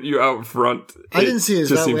dare put you out front. I didn't see it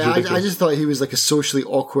just that way. seems I just thought he was like a socially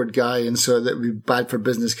awkward guy, and so that would be bad for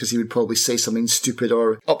business because he would probably say something stupid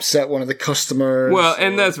or upset one of the customers. Well,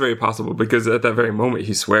 and that's very possible because at that very moment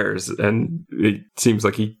he swears, and it seems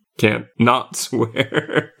like he can't not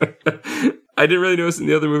swear. I didn't really notice in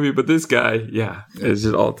the other movie, but this guy, yeah, it's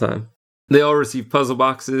just all the time. They all receive puzzle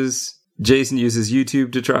boxes. Jason uses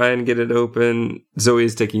YouTube to try and get it open. Zoe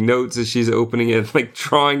is taking notes as she's opening it, like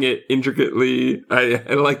drawing it intricately. I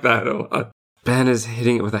like that a lot. Ben is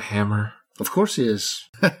hitting it with a hammer. Of course he is.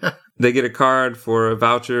 They get a card for a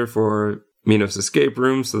voucher for Minos escape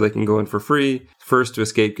room so they can go in for free. First to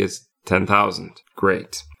escape gets 10,000.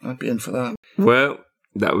 Great. I'd be in for that. Well,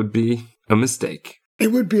 that would be a mistake.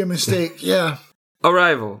 It would be a mistake, yeah.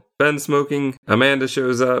 Arrival. Ben smoking. Amanda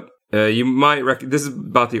shows up. You might this is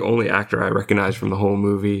about the only actor I recognize from the whole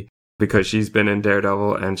movie. because she's been in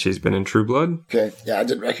Daredevil and she's been in True Blood. Okay, yeah, I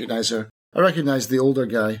didn't recognize her. I recognized the older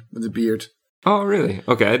guy with the beard. Oh, really?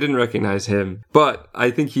 Okay, I didn't recognize him, but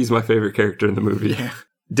I think he's my favorite character in the movie. Yeah.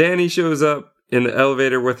 Danny shows up in the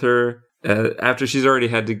elevator with her after she's already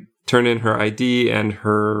had to turn in her ID and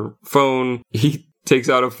her phone. He takes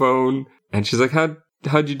out a phone and she's like,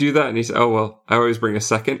 how'd you do that? And he said, oh, well, I always bring a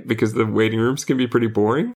second because the waiting rooms can be pretty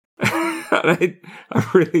boring. And I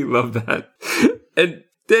really love that. And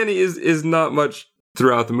Danny is not much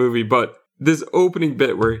throughout the movie, but this opening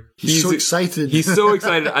bit where he's so excited. He's so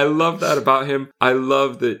excited. I love that about him. I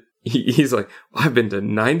love that he's like, I've been to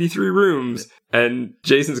 93 rooms. And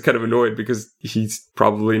Jason's kind of annoyed because he's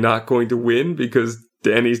probably not going to win because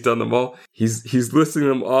Danny's done them all. He's listing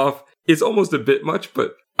them off. It's almost a bit much,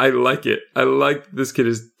 but I like it. I like this kid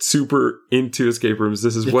is super into escape rooms.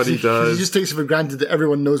 This is what he does. He just takes it for granted that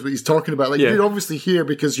everyone knows what he's talking about. Like, you're obviously here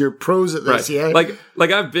because you're pros at this, yeah? Like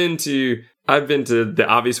I've been to the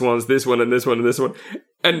obvious ones, this one and this one and this one.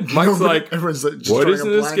 And Mike's like, everyone's like, what is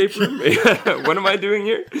an escape room? What am I doing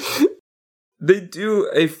here? They do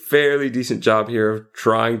a fairly decent job here of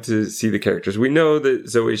trying to see the characters. We know that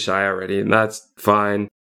Zoe's shy already, and that's fine.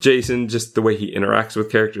 Jason, just the way he interacts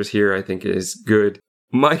with characters here, I think is good.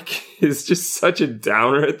 Mike is just such a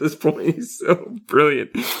downer at this point. He's so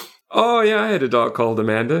brilliant. Oh, yeah, I had a dog called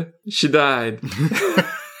Amanda. She died.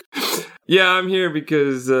 Yeah, I'm here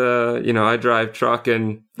because, I drive truck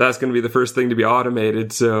and that's going to be the first thing to be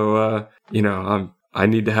automated. So, I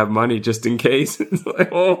need to have money just in case. It's like,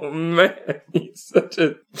 oh, man,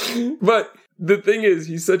 but the thing is,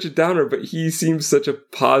 he's such a downer, but he seems such a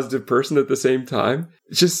positive person at the same time.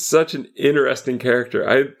 It's just such an interesting character.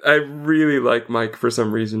 I really like Mike for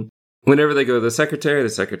some reason. Whenever they go to the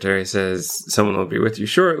secretary says, someone will be with you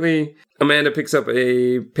shortly. Amanda picks up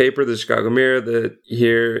a paper, the Chicago Mirror, that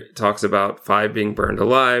here talks about 5 being burned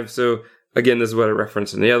alive. So again, this is what I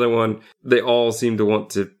referenced in the other one. They all seem to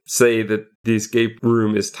want to say that the escape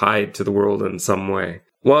room is tied to the world in some way.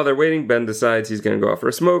 While they're waiting, Ben decides he's going to go out for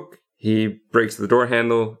a smoke. He breaks the door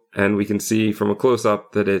handle, and we can see from a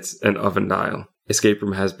close-up that it's an oven dial. Escape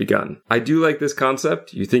room has begun. I do like this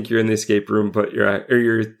concept. You think you're in the escape room, but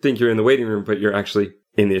you think you're in the waiting room, but you're actually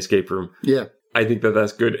in the escape room. Yeah. I think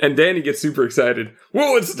that's good. And Danny gets super excited.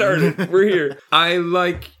 Whoa, it started. We're here. I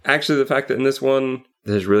like, actually, the fact that in this one,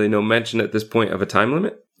 there's really no mention at this point of a time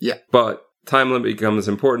limit. Yeah. But time limit becomes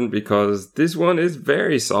important because this one is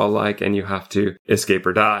very Saw-like, and you have to escape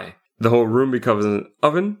or die. The whole room becomes an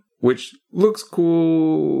oven, which looks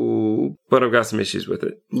cool, but I've got some issues with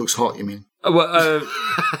it. Looks hot, you mean?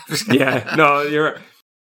 Yeah, no, you're right.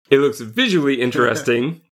 It looks visually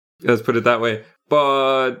interesting, let's put it that way,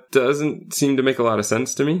 but doesn't seem to make a lot of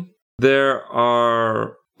sense to me. There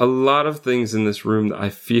are a lot of things in this room that I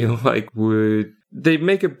feel like they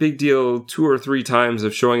make a big deal 2 or 3 times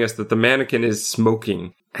of showing us that the mannequin is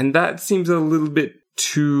smoking. And that seems a little bit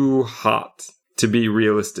too hot to be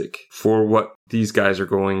realistic for what these guys are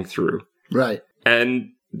going through. Right. And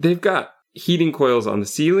they've got heating coils on the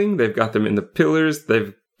ceiling. They've got them in the pillars.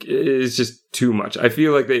 It's just too much. I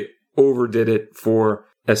feel like they overdid it for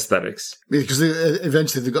aesthetics. Because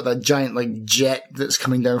eventually they've got that giant jet that's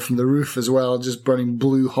coming down from the roof as well, just burning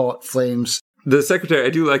blue hot flames. The secretary,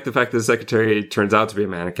 I do like the fact that the secretary turns out to be a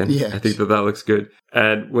mannequin. Yes. I think that looks good.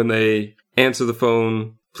 And when they answer the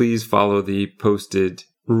phone, please follow the posted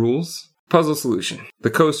rules. Puzzle solution. The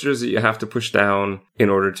coasters that you have to push down in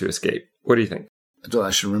order to escape. What do you think? I don't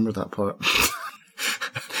actually remember that part.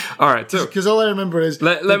 All right, so because all I remember is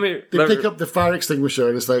they pick up the fire extinguisher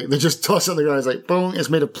and it's like they just toss it on the ground. It's like boom, it's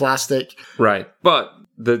made of plastic. Right, but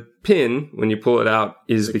the pin when you pull it out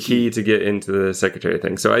is the key to get into the secretary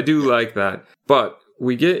thing. So I do like that, but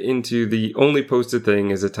we get into the only posted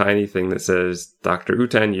thing is a tiny thing that says Dr.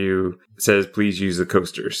 Utan Yu says please use the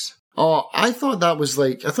coasters. Oh, I thought it was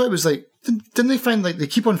like didn't they find they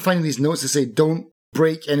keep on finding these notes that say don't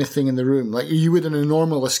break anything in the room, like you would in a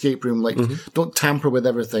normal escape room, don't tamper with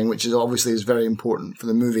everything, which is obviously very important for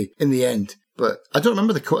the movie in the end. But I don't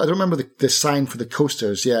remember the sign for the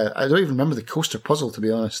coasters. Yeah, I don't even remember the coaster puzzle, to be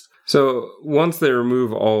honest. So once they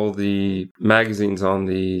remove all the magazines on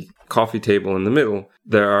the coffee table in the middle,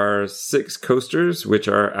 there are 6 coasters, which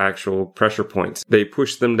are actual pressure points. They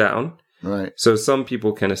push them down. Right. So some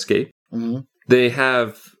people can escape. Mm-hmm. They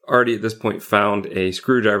have already at this point found a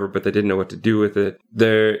screwdriver, but they didn't know what to do with it.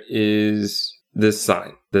 There is this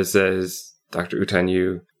sign that says, Dr. Utan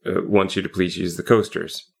Yu wants you to please use the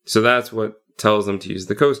coasters. So that's what tells them to use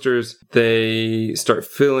the coasters. They start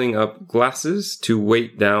filling up glasses to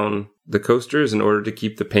weight down the coasters in order to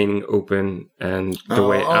keep the painting open and the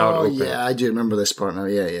way out open. Yeah, I do remember this part now.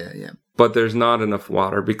 Yeah. but there's not enough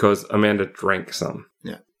water because Amanda drank some.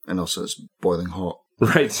 Yeah. And also it's boiling hot.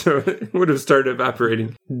 Right, so it would have started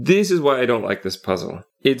evaporating. This is why I don't like this puzzle.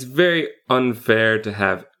 It's very unfair to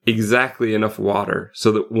have exactly enough water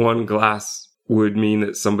so that one glass would mean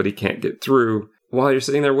that somebody can't get through. While you're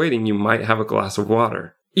sitting there waiting, you might have a glass of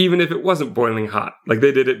water. Even if it wasn't boiling hot. Like,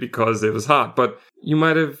 they did it because it was hot. But you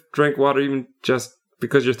might have drank water even just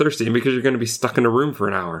because you're thirsty and because you're going to be stuck in a room for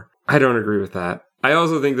an hour. I don't agree with that. I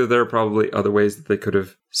also think that there are probably other ways that they could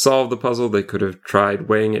have solved the puzzle. They could have tried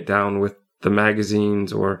weighing it down with the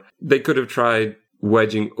magazines, or they could have tried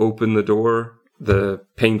wedging open the door, the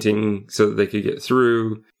painting, so that they could get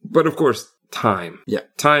through. But of course, time. Yeah.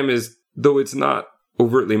 Time is, though it's not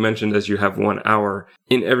overtly mentioned as you have 1 hour,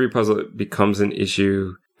 in every puzzle it becomes an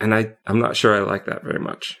issue. And I'm not sure I like that very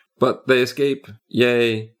much. But they escape.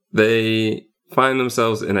 Yay. They find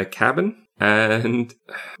themselves in a cabin. And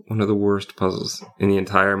one of the worst puzzles in the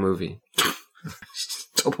entire movie.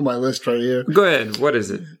 Top of my list right here. Go ahead. What is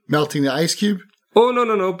it? Melting the ice cube? Oh,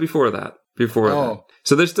 no. Before that. That.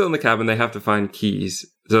 So they're still in the cabin. They have to find keys.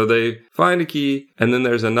 So they find a key. And then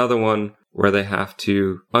there's another one where they have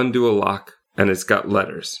to undo a lock. And it's got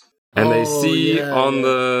letters. And they see on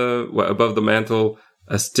the, above the mantle,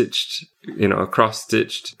 a stitched, a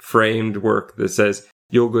cross-stitched framed work that says,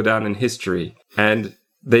 "You'll go down in history." And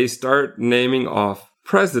they start naming off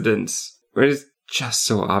presidents. It's just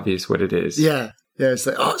so obvious what it is. Yeah. Yeah, it's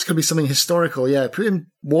like, oh, it's going to be something historical. Yeah, put in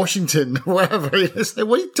Washington or whatever. It's like,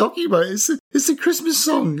 what are you talking about? It's a Christmas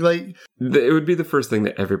song. Like, it would be the first thing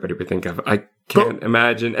that everybody would think of. I can't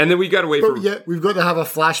imagine. And then we got to wait for... Yeah, we've got to have a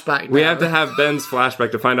flashback now. We have to have Ben's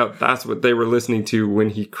flashback to find out that's what they were listening to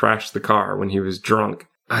when he crashed the car, when he was drunk.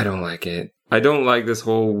 I don't like it. I don't like this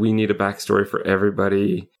whole, we need a backstory for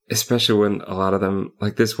everybody, especially when a lot of them,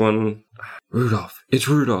 like this one, Rudolph. It's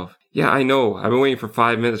Rudolph. Yeah, I know. I've been waiting for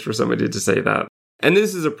 5 minutes for somebody to say that. And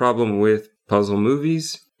this is a problem with puzzle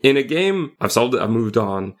movies. In a game, I've solved it, I've moved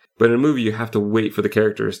on. But in a movie, you have to wait for the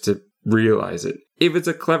characters to realize it. If it's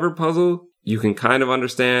a clever puzzle, you can kind of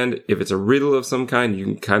understand. If it's a riddle of some kind, you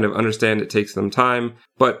can kind of understand it takes them time.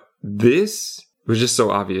 But this was just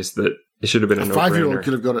so obvious that it should have been a no-brainer. 5-year-old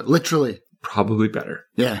could have got it, literally. Probably better.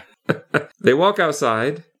 Yeah. They walk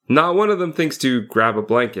outside. Not one of them thinks to grab a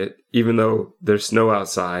blanket, even though there's snow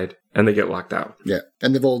outside. And they get locked out. Yeah.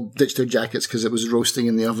 And they've all ditched their jackets because it was roasting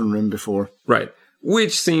in the oven room before. Right.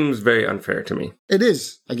 Which seems very unfair to me. It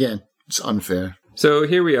is. Again, it's unfair. So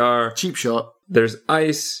here we are. Cheap shot. There's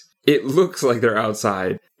ice. It looks like they're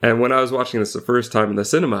outside. And when I was watching this the first time in the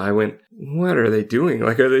cinema, I went, what are they doing?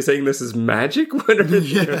 Like, are they saying this is magic? What are they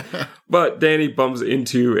doing? But Danny bumps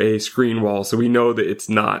into a screen wall, so we know that it's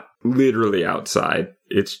not literally outside.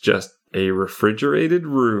 It's just a refrigerated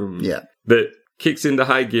room. Yeah. That kicks into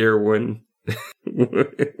high gear when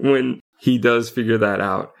he does figure that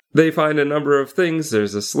out. They find a number of things.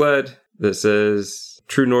 There's a sled that says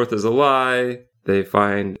True North is a lie. They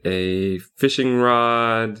find a fishing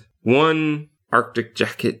rod, one Arctic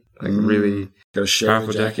jacket, like really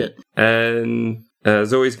powerful jacket. And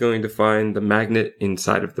Zoe's going to find the magnet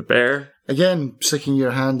inside of the bear. Again, sticking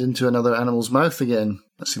your hand into another animal's mouth again.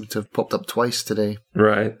 That seems to have popped up twice today.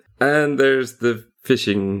 Right. And there's the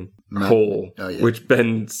fishing hole, which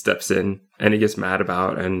Ben steps in and he gets mad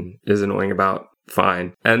about and is annoying about.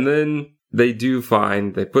 Fine. And then they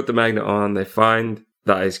put the magnet on, they find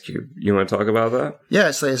the ice cube. You want to talk about that? Yeah,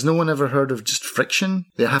 it's like, has no one ever heard of just friction?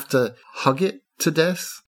 They have to hug it to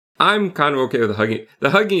death? I'm kind of okay with the hugging.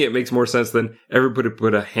 The hugging it makes more sense than everybody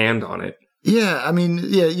put a hand on it. Yeah, I mean,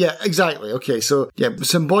 yeah, exactly. Okay, so,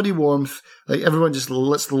 some body warmth, like, everyone just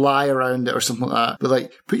let's lie around it or something like that. But,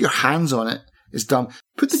 like, put your hands on it is dumb.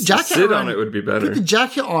 Put the jacket Sit on it would be better. Put the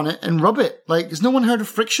jacket on it and rub it. Like, has no one heard of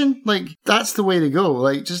friction? Like, that's the way to go.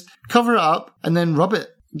 Like, just cover it up and then rub it.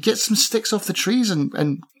 Get some sticks off the trees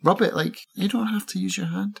and rub it. Like, you don't have to use your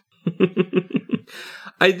hand.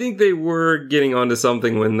 I think they were getting onto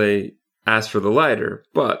something when they asked for the lighter,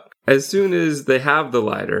 but as soon as they have the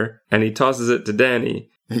lighter and he tosses it to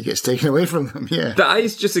Danny, he gets taken away from them, yeah. The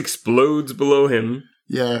ice just explodes below him.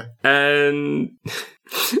 Yeah. And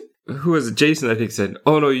who was it? Jason, I think, said,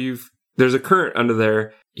 oh no, there's a current under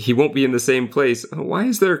there. He won't be in the same place. Why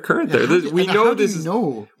is there a current there? We know this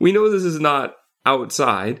is not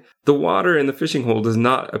outside. The water in the fishing hole does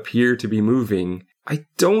not appear to be moving. I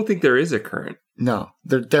don't think there is a current. No,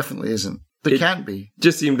 there definitely isn't. There can't be.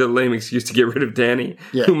 Just seemed a lame excuse to get rid of Danny,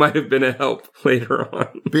 who might have been a help later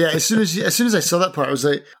on. But yeah, as soon as I saw that part, I was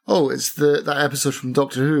like, oh, it's that episode from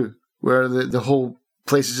Doctor Who where the whole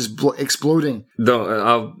place is just exploding.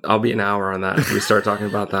 I'll be an hour on that if we start talking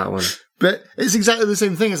about that one. But it's exactly the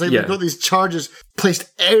same thing. It's like we've got these charges placed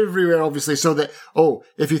everywhere, obviously, so that,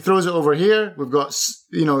 if he throws it over here, we've got,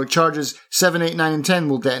 charges 7, 8, 9, and 10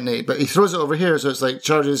 will detonate. But he throws it over here, so it's like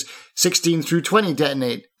charges 16 through 20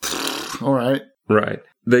 detonate. All right. Right.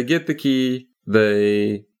 They get the key,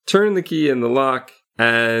 they turn the key in the lock,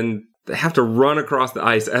 and they have to run across the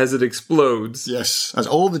ice as it explodes. Yes, as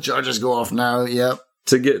all the charges go off now, yep.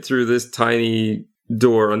 To get through this tiny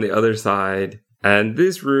door on the other side. And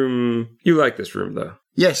this room, you like this room, though?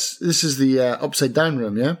 Yes, this is the upside down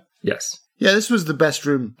room, yeah? Yes. Yeah, this was the best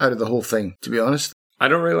room out of the whole thing, to be honest. I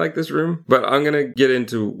don't really like this room, but I'm going to get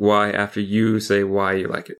into why after you say why you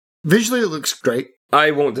like it. Visually, it looks great. I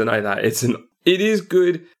won't deny that. It is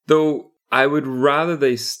good, though I would rather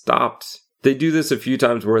they stopped. They do this a few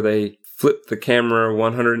times where they flip the camera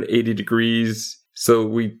 180 degrees so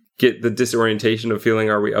we get the disorientation of feeling,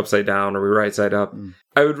 are we upside down, are we right side up?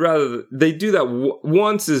 I would rather they do that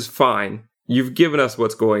once is fine. You've given us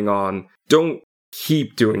what's going on. Don't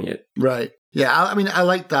keep doing it. Right. Yeah, I mean, I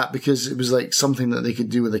like that because it was like something that they could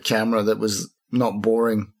do with a camera that was not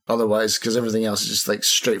boring otherwise, because everything else is just like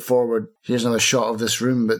straightforward. Here's another shot of this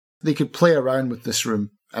room, but they could play around with this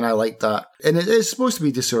room, and I like that. And it is supposed to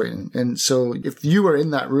be disorienting. And so if you were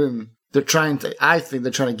in that room, I think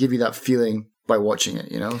they're trying to give you that feeling by watching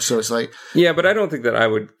it, So it's like... Yeah, but I don't think that I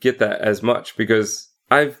would get that as much because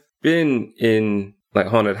I've been in like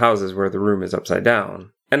haunted houses where the room is upside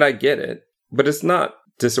down, and I get it, but it's not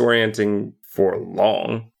disorienting for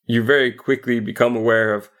long. You very quickly become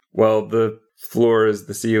aware of, well, the floor is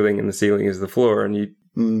the ceiling and the ceiling is the floor, and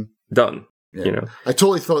you done. Yeah. I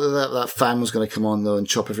totally thought that fan was going to come on though and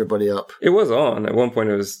chop everybody up. It was on at one point.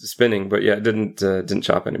 It was spinning, but yeah, it didn't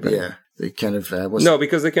chop anybody. Yeah, they kind of no,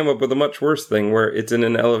 because they came up with a much worse thing where it's in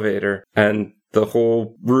an elevator and the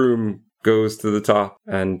whole room goes to the top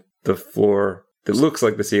and the floor that looks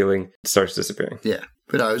like the ceiling starts disappearing. Yeah,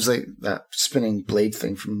 but it was like that spinning blade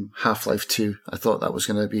thing from Half-Life 2. I thought that was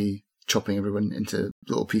going to be chopping everyone into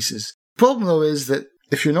little pieces. Problem though is that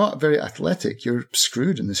if you're not very athletic, you're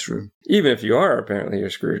screwed in this room. Even if you are, apparently you're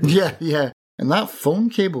screwed. Yeah. And that phone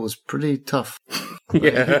cable is pretty tough.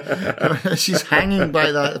 Yeah. She's hanging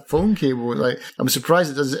by that phone cable. Like, I'm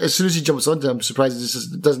surprised it doesn't. As soon as she jumps onto it, I'm surprised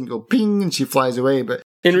it doesn't go ping and she flies away. But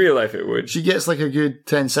in real life, it would. She gets like a good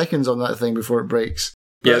 10 seconds on that thing before it breaks.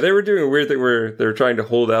 Yeah, they were doing a weird thing where they were trying to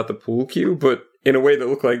hold out the pool cue, but in a way that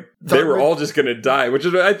looked like they were all just going to die, which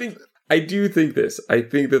is, I do think this. I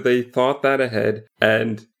think that they thought that ahead,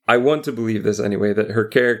 and I want to believe this anyway, that her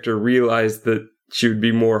character realized that she would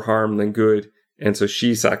be more harm than good, and so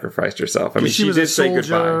she sacrificed herself. I mean, she did say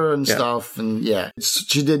goodbye and stuff, and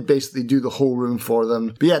she did basically do the whole room for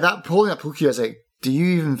them. But yeah, that holding that pool cue, I was like, do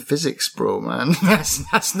you even physics, bro, man?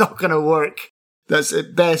 That's not going to work. That's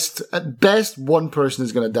at best, one person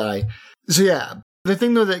is going to die. So yeah, the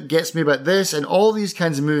thing though that gets me about this and all these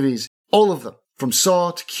kinds of movies, all of them, from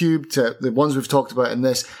Saw to Cube to the ones we've talked about in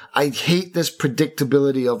this, I hate this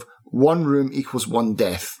predictability of one room equals one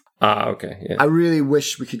death. Okay. Yeah. I really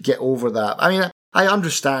wish we could get over that. I mean, I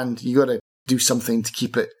understand you got to do something to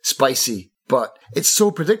keep it spicy, but it's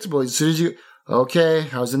so predictable. As soon as okay,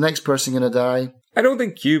 how's the next person going to die? I don't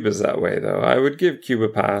think Cube is that way, though. I would give Cube a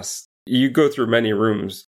pass. You go through many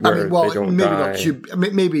rooms where they don't maybe die. Not Cube.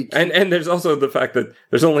 Maybe. And there's also the fact that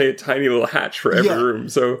there's only a tiny little hatch for every room.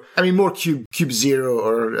 So I mean, more Cube Zero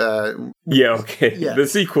or the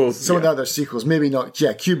sequels. Some of the other sequels, maybe not.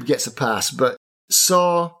 Yeah, Cube gets a pass, but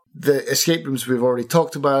Saw, the escape rooms we've already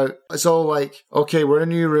talked about. It's all like, okay, we're in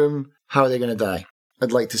a new room. How are they going to die?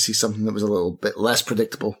 I'd like to see something that was a little bit less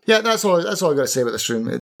predictable. Yeah, that's all I got to say about this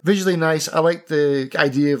room. Visually nice. I like the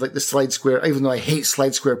idea of like the slide square, even though I hate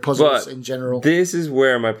slide square puzzles in general. This is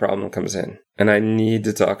where my problem comes in, and I need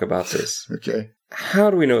to talk about this. Okay. How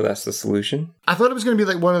do we know that's the solution? I thought it was going to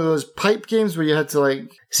be like one of those pipe games where you had to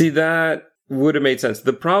like... See, that would have made sense.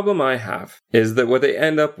 The problem I have is that what they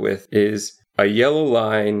end up with is a yellow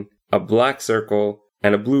line, a black circle,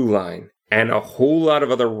 and a blue line, and a whole lot of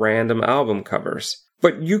other random album covers.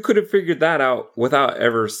 But you could have figured that out without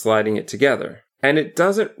ever sliding it together. And it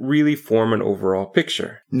doesn't really form an overall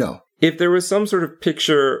picture. No. If there was some sort of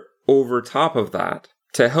picture over top of that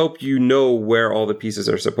to help you know where all the pieces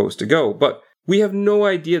are supposed to go. But we have no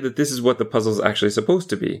idea that this is what the puzzle is actually supposed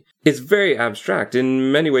to be. It's very abstract.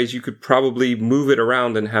 In many ways, you could probably move it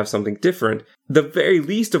around and have something different. The very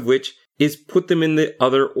least of which is put them in the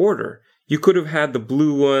other order. You could have had the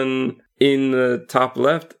blue one in the top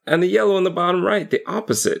left and the yellow in the bottom right, the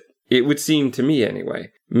opposite. It would seem to me anyway.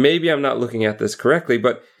 Maybe I'm not looking at this correctly,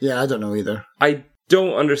 but... Yeah, I don't know either. I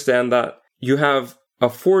don't understand that. You have a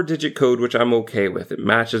 4-digit code, which I'm okay with. It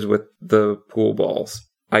matches with the pool balls.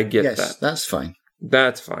 I get yes, that. That's fine.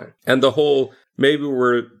 That's fine. And the whole, maybe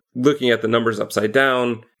we're looking at the numbers upside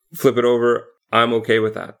down, flip it over, I'm okay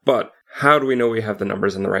with that. But how do we know we have the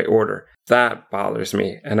numbers in the right order? That bothers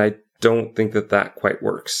me. And I don't think that that quite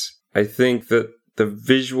works. I think that the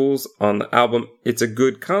visuals on the album, it's a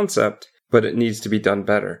good concept, but it needs to be done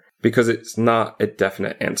better because it's not a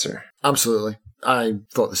definite answer. Absolutely. I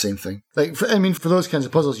thought the same thing. For those kinds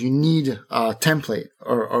of puzzles, you need a template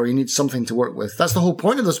or you need something to work with. That's the whole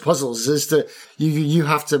point of those puzzles is that you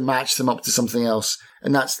have to match them up to something else.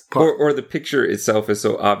 And that's part. Or the picture itself is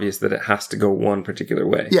so obvious that it has to go one particular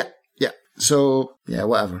way. Yeah. So, yeah,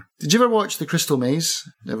 whatever. Did you ever watch The Crystal Maze?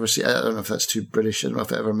 Never see. I don't know if that's too British. I don't know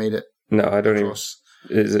if it ever made it. No, I don't even.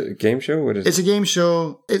 Is it a game show? What is it? It's a game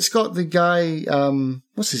show. It's got the guy,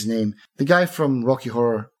 what's his name? The guy from Rocky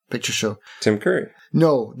Horror Picture Show. Tim Curry.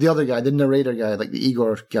 No, the other guy, the narrator guy, like the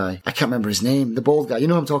Igor guy. I can't remember his name. The bald guy. You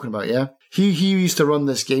know what I'm talking about, yeah? He used to run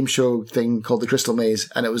this game show thing called The Crystal Maze,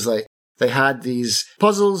 and it was like, they had these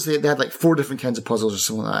puzzles. They had like 4 different kinds of puzzles or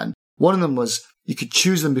something like that. And one of them was, you could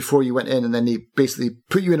choose them before you went in, and then they basically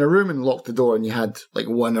put you in a room and locked the door, and you had like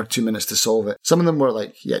 1 or 2 minutes to solve it. Some of them were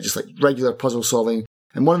like, just like regular puzzle solving.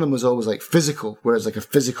 And one of them was always like physical, where it's like a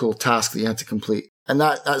physical task that you had to complete. And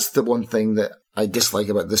that's the one thing that I dislike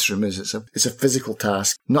about this room is it's a physical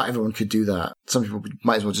task. Not everyone could do that. Some people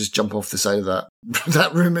might as well just jump off the side of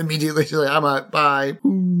that room immediately. Like, I'm out, bye.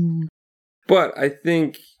 Ooh. But I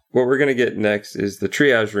think what we're going to get next is the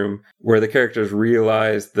triage room, where the characters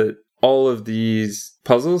realize that all of these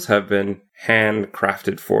puzzles have been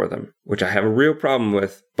handcrafted for them, which I have a real problem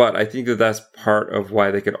with. But I think that that's part of why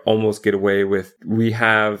they could almost get away with, we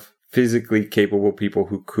have physically capable people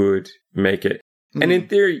who could make it. Mm. And in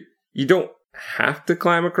theory, you don't have to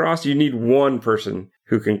climb across. You need one person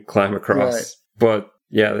who can climb across. Right. But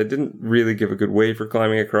yeah, they didn't really give a good way for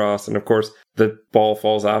climbing across. And of course, the ball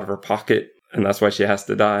falls out of her pocket, and that's why she has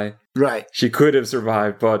to die. Right. She could have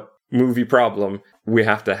survived, but movie problem, we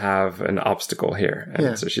have to have an obstacle here.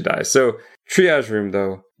 And so she dies. So triage room,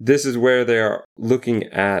 though, this is where they are looking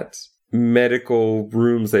at medical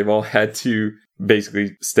rooms they've all had to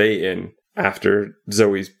basically stay in after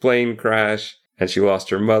Zoe's plane crash and she lost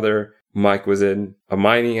her mother. Mike was in a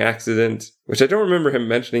mining accident, which I don't remember him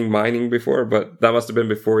mentioning mining before, but that must have been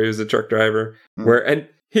before he was a truck driver. And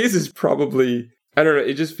his is probably, I don't know,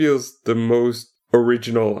 it just feels the most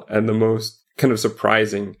original and the most kind of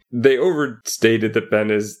surprising. They overstated that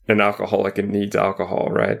Ben is an alcoholic and needs alcohol,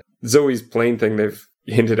 right? Zoe's plane thing they've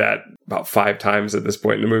hinted at about 5 times at this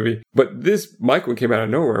point in the movie. But this Mike one came out of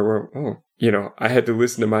nowhere where, I had to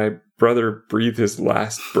listen to my brother breathe his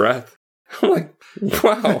last breath. I'm like,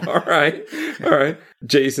 wow, all right.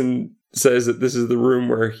 Jason says that this is the room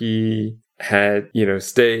where he had,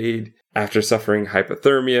 stayed after suffering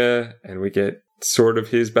hypothermia, and we get sort of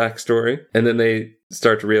his backstory. And then they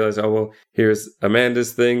start to realize, here's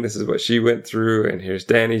Amanda's thing. This is what she went through. And here's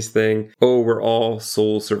Danny's thing. We're all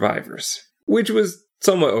soul survivors, which was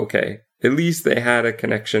somewhat okay. At least they had a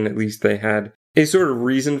connection. At least they had a sort of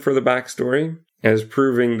reason for the backstory, as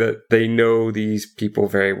proving that they know these people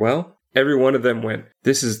very well. Every one of them went,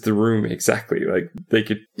 this is the room exactly. Like they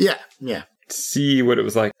could see what it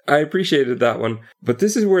was like. I appreciated that one. But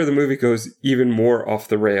this is where the movie goes even more off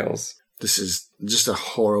the rails. This is just a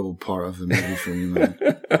horrible part of the movie for me, man.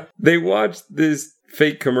 They watched this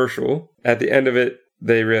fake commercial. At the end of it,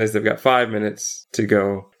 they realize they've got 5 minutes to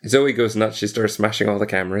go. Zoe goes nuts. She starts smashing all the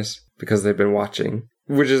cameras because they've been watching,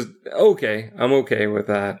 which is okay. I'm okay with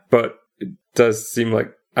that. But it does seem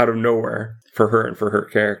like out of nowhere for her and for her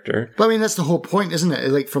character. But I mean, that's the whole point, isn't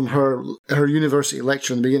it? Like from her university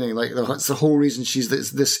lecture in the beginning, like that's the whole reason she's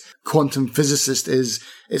this quantum physicist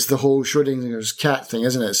it's the whole Schrodinger's cat thing,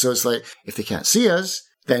 isn't it? So it's like, if they can't see us,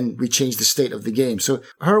 then we change the state of the game. So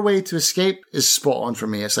her way to escape is spot on for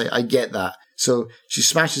me. It's like, I get that. So she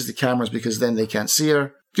smashes the cameras because then they can't see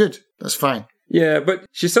her. Good. That's fine. Yeah, but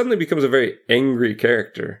she suddenly becomes a very angry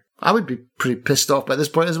character. I would be pretty pissed off by this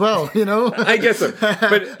point as well, I guess so.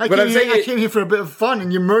 But I came here for a bit of fun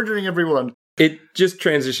and you're murdering everyone. It just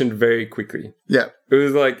transitioned very quickly. Yeah. It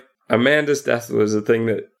was like Amanda's death was a thing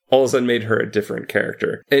that all of a sudden made her a different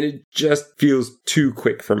character. And it just feels too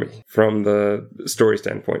quick for me from the story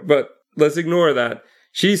standpoint. But let's ignore that.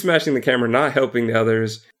 She's smashing the camera, not helping the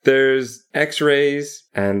others. There's x-rays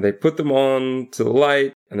and they put them on to the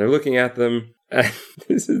light and they're looking at them. And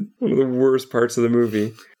this is one of the worst parts of the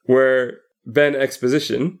movie, where Ben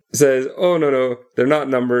Exposition says, no, they're not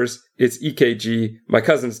numbers. It's EKG. My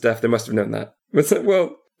cousin's deaf. They must have known that. But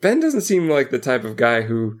well, Ben doesn't seem like the type of guy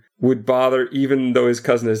who would bother, even though his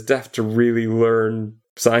cousin is deaf, to really learn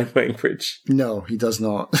sign language? No, he does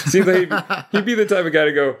not. Seems like he'd be the type of guy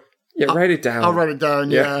to go, yeah, write it down. I'll write it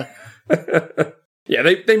down, yeah. Yeah,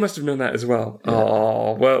 they must have known that as well. Yeah.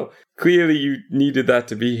 Oh, well, clearly you needed that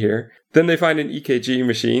to be here. Then they find an EKG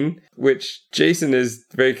machine, which Jason is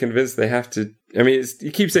very convinced they have to... I mean,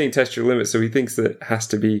 he keeps saying test your limit, so he thinks that it has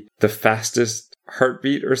to be the fastest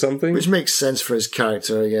heartbeat or something. Which makes sense for his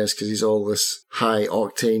character, I guess, because he's all this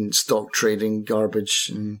high-octane stock trading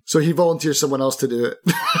garbage. And so he volunteers someone else to do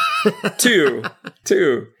it.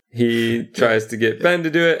 Two. He tries to get Ben to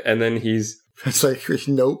do it, and then he's... It's like,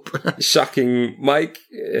 nope. shocking Mike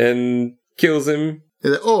and kills him.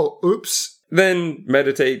 Like, oh, oops. Then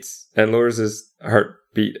meditates and lowers his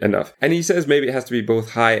heartbeat enough. And he says maybe it has to be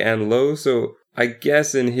both high and low, so I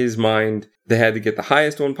guess in his mind they had to get the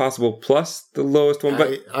highest one possible plus the lowest one.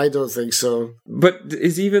 But I don't think so. But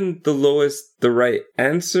is even the lowest the right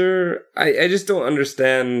answer? I just don't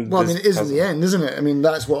understand. Well, I mean, it is in the end, isn't it? I mean,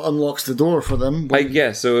 that's what unlocks the door for them. I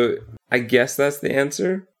guess. So I guess that's the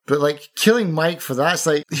answer. But, like, killing Mike for that, it's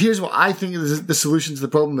like, here's what I think the solution to the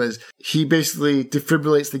problem is. He basically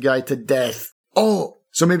defibrillates the guy to death. Oh,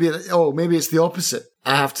 so maybe it's the opposite.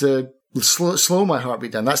 I have to slow my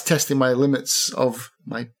heartbeat down. That's testing my limits of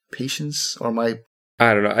my patience or my...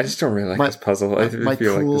 I don't know. I just don't really like this puzzle. I feel cool like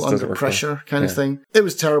this under pressure kind of thing. It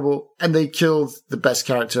was terrible. And they killed the best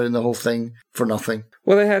character in the whole thing for nothing.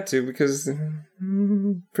 Well, they had to because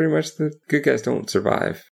pretty much the good guys don't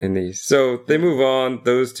survive in these. So they move on.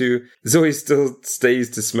 Those two. Zoe still stays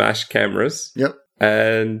to smash cameras. Yep.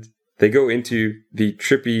 And they go into the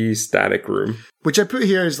trippy static room. Which I put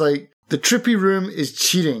here is like, the trippy room is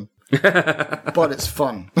cheating. But it's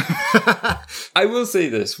fun. I will say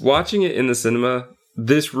this. Watching it in the cinema...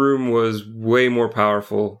 This room was way more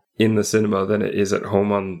powerful in the cinema than it is at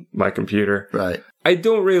home on my computer. Right. I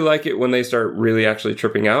don't really like it when they start really actually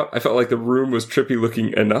tripping out. I felt like the room was trippy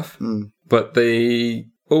looking enough. But they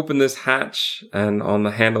open this hatch, and on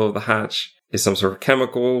the handle of the hatch is some sort of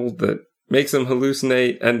chemical that makes them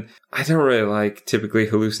hallucinate. And I don't really like typically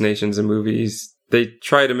hallucinations in movies. They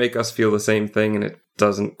try to make us feel the same thing, and it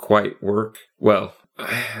doesn't quite work. Well,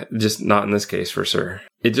 just not in this case for sure.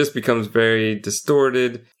 It just becomes very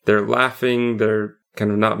distorted. They're laughing. They're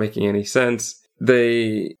kind of not making any sense.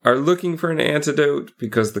 They are looking for an antidote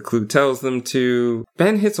because the clue tells them to.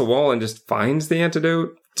 Ben hits a wall and just finds the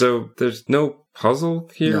antidote. So there's no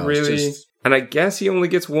puzzle here, really. And I guess he only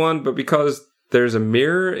gets one, but because there's a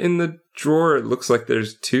mirror in the drawer, it looks like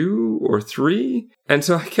there's 2 or 3. And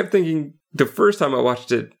so I kept thinking the first time I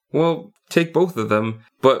watched it, well, take both of them.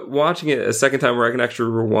 But watching it a second time where I can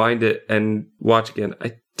actually rewind it and watch again,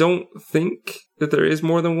 I don't think that there is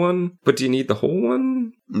more than one. But do you need the whole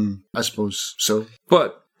one? I suppose so.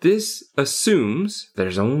 But this assumes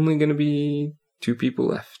there's only going to be 2 people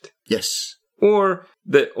left. Yes. Or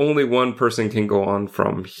that only one person can go on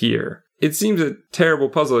from here. It seems a terrible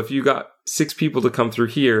puzzle if you got 6 people to come through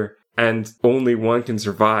here and only one can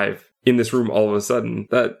survive in this room all of a sudden.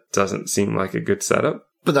 That doesn't seem like a good setup.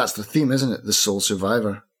 But that's the theme, isn't it? The sole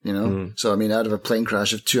survivor, you know? So, I mean, out of a plane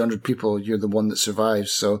crash of 200 people, you're the one that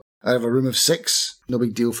survives. So, out of a room of 6, no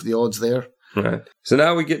big deal for the odds there. Right. So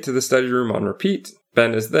now we get to the study room on repeat.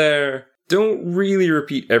 Ben is there. Don't really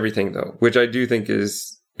repeat everything, though, which I do think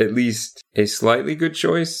is at least a slightly good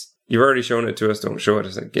choice. You've already shown it to us. Don't show it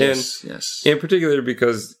us again. Yes. In particular,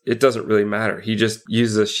 because it doesn't really matter. He just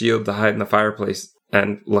uses a shield to hide in the fireplace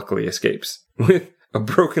and luckily escapes with a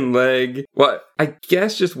broken leg. Well, I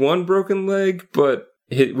guess just one broken leg, but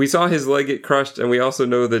we saw his leg get crushed, and we also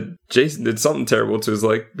know that Jason did something terrible to his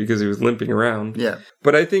leg because he was limping around. Yeah.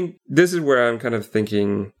 But I think this is where I'm kind of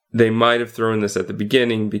thinking they might have thrown this at the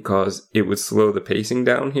beginning because it would slow the pacing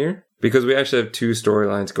down here. Because we actually have 2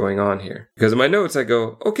 storylines going on here. Because in my notes I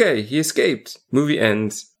go, okay, he escaped. Movie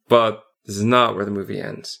ends. But this is not where the movie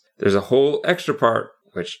ends. There's a whole extra part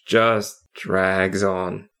which just drags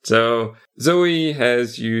on. So Zoe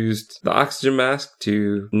has used the oxygen mask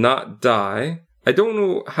to not die. I don't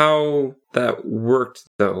know how that worked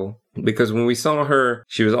though, because when we saw her,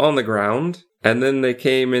 she was on the ground, and then they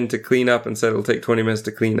came in to clean up and said it'll take 20 minutes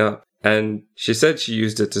to clean up. And she said she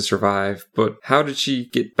used it to survive, but how did she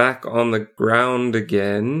get back on the ground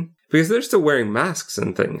again? Because they're still wearing masks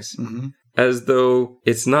and things, as though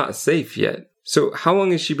it's not safe yet. So how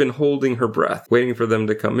long has she been holding her breath, waiting for them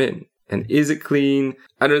to come in? And is it clean?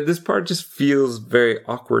 I don't know, this part just feels very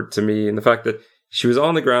awkward to me, and the fact that she was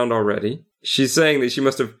on the ground already. She's saying that she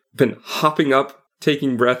must have been hopping up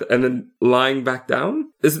taking breath and then lying back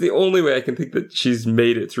down. This is the only way I can think that she's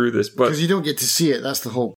made it through this. But because you don't get to see it. That's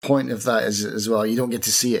the whole point of that as well. You don't get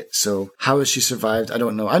to see it. So how has she survived? I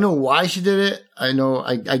don't know. I know why she did it. I know.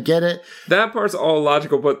 I get it. That part's all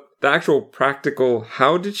logical, but the actual practical,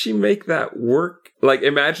 how did she make that work? Like,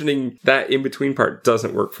 imagining that in-between part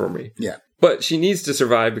doesn't work for me. Yeah. But she needs to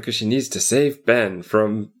survive because she needs to save Ben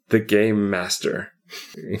from the game master.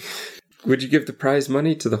 Would you give the prize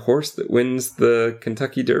money to the horse that wins the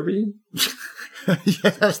Kentucky Derby?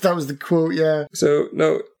 Yes, that was the quote, yeah. So,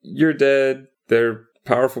 no, you're dead. There are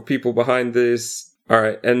powerful people behind this. All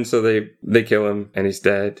right, and so they kill him, and he's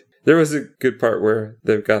dead. There was a good part where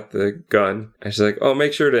they've got the gun, and she's like, oh,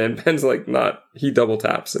 make sure to, and Ben's like, he double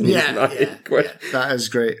taps, and he's not. Yeah, that is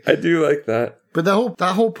great. I do like that. But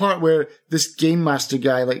that whole part where this game master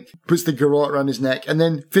guy like puts the garrote around his neck and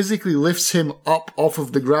then physically lifts him up off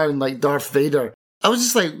of the ground like Darth Vader. I was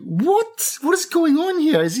just like, what? What is going on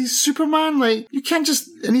here? Is he Superman? Like, you can't just...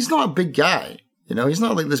 And he's not a big guy. You know, he's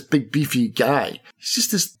not like this big beefy guy. He's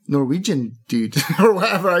just this Norwegian dude or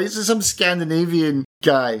whatever. He's just some Scandinavian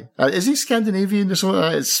guy. Is he Scandinavian or something?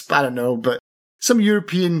 I don't know, but some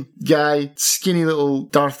European guy, skinny little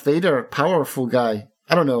Darth Vader, powerful guy.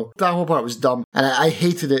 I don't know. That whole part was dumb. And I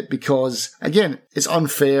hated it because, again, it's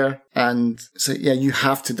unfair. And it's like, yeah, you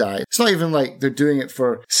have to die. It's not even like they're doing it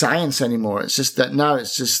for science anymore. It's just that now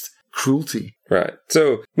it's just cruelty. Right.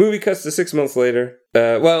 So, movie cuts to 6 months later.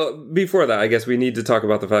 Well, before that, I guess we need to talk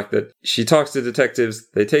about the fact that she talks to detectives.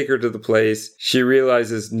 They take her to the place. She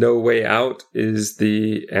realizes No Way Out is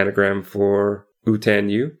the anagram for Utan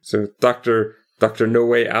Yu. So, Dr. No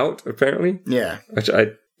Way Out, apparently. Yeah. Which I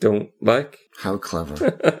don't like. How clever.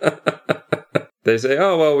 They say,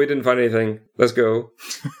 oh, well, we didn't find anything. Let's go.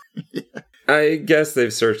 Yeah. I guess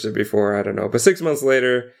they've searched it before. I don't know. But 6 months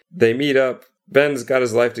later, they meet up. Ben's got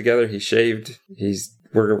his life together. He's shaved. He's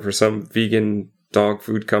working for some vegan dog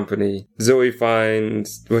food company. Zoe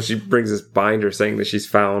she brings this binder saying that she's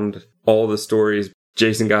found all the stories.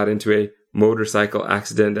 Jason got into a motorcycle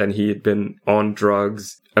accident and he had been on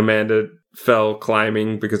drugs. Amanda fell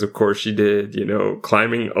climbing because of course she did,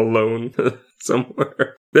 climbing alone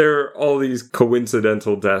somewhere. There are all these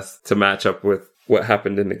coincidental deaths to match up with what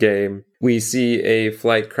happened in the game. We see a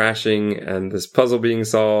flight crashing and this puzzle being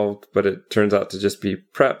solved, but it turns out to just be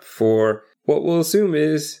prep for what we'll assume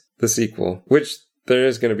is the sequel, which there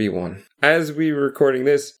is going to be one. As we were recording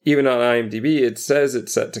this, even on IMDb, it says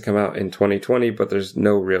it's set to come out in 2020, but there's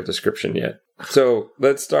no real description yet. So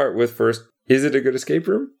let's start with first, is it a good escape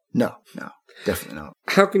room? No, definitely not.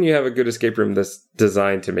 How can you have a good escape room that's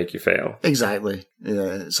designed to make you fail? Exactly.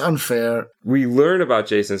 Yeah, it's unfair. We learn about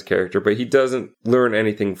Jason's character, but he doesn't learn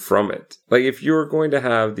anything from it. Like, if you're going to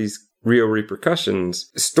have these real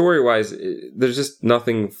repercussions, story-wise, there's just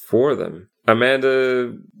nothing for them.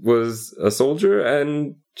 Amanda was a soldier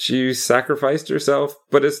and she sacrificed herself,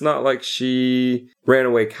 but it's not like she ran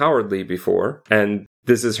away cowardly before, and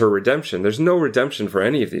this is her redemption. There's no redemption for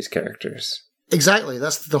any of these characters. Exactly.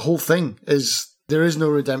 That's the whole thing, is there is no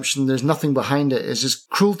redemption. There's nothing behind it. It's just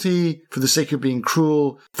cruelty for the sake of being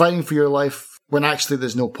cruel, fighting for your life when actually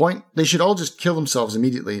there's no point. They should all just kill themselves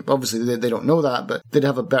immediately. Obviously, they don't know that, but they'd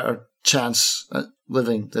have a better chance at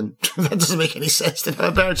living than... That doesn't make any sense. They'd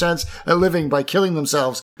have a better chance at living by killing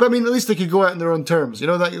themselves. But I mean, at least they could go out on their own terms.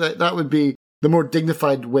 That would be the more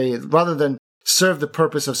dignified way, rather than serve the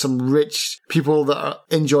purpose of some rich people that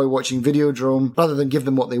enjoy watching Videodrome, rather than give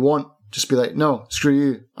them what they want. Just be like, no, screw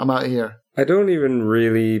you, I'm out of here. I don't even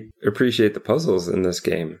really appreciate the puzzles in this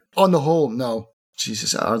game. On the whole, no.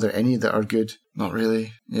 Jesus, are there any that are good? Not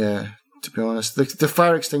really. Yeah, to be honest. The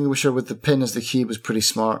fire extinguisher with the pin as the key was pretty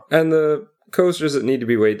smart. And the coasters that need to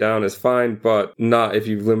be weighed down is fine, but not if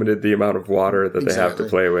you've limited the amount of water that they have to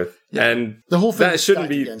play with. Yeah. And the whole thing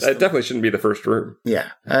that definitely shouldn't be the first room. Yeah.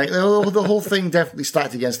 The whole thing definitely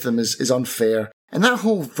stacked against them is unfair. And that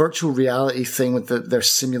whole virtual reality thing with they're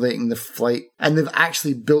simulating the flight and they've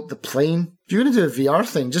actually built the plane. If you're going to do a VR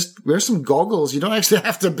thing, just wear some goggles. You don't actually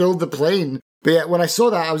have to build the plane. But yeah, when I saw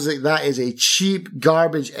that, I was like, that is a cheap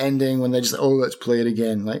garbage ending when they're just like, oh, let's play it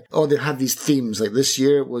again. Like, oh, they had these themes. Like this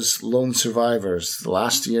year it was lone survivors.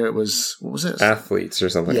 Last year it was, what was it? Athletes or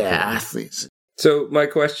something. Yeah, athletes. So my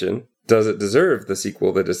question, does it deserve the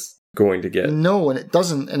sequel that it's going to get? No, and it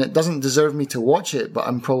doesn't. And it doesn't deserve me to watch it, but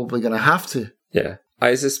I'm probably going to have to. Yeah.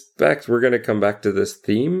 I suspect we're going to come back to this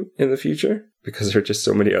theme in the future because there are just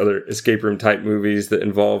so many other escape room type movies that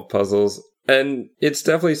involve puzzles. And it's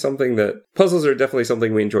definitely puzzles are definitely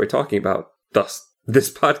something we enjoy talking about, thus this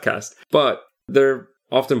podcast. But they're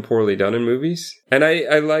often poorly done in movies. And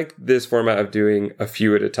I like this format of doing a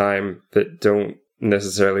few at a time that don't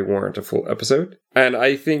necessarily warrant a full episode. And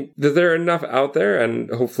I think that there are enough out there, and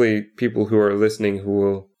hopefully people who are listening who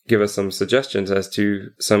will give us some suggestions as to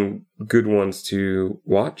some good ones to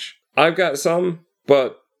watch. I've got some,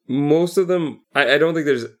 but most of them, I don't think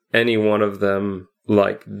there's any one of them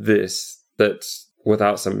like this that's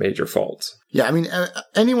without some major faults. Yeah, I mean,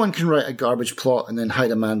 anyone can write a garbage plot and then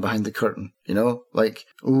hide a man behind the curtain, you know? Like,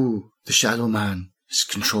 ooh, the Shadow Man is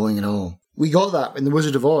controlling it all. We got that in The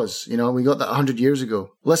Wizard of Oz, you know? We got that 100 years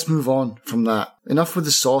ago. Let's move on from that. Enough with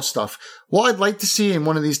the Saw stuff. What I'd like to see in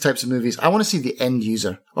one of these types of movies, I want to see the end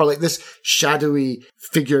user. Or like this shadowy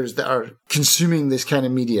figures that are consuming this kind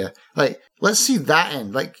of media. Like, let's see that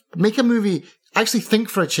end. Like, make a movie, actually think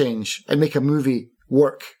for a change and make a movie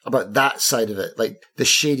work about that side of it, like the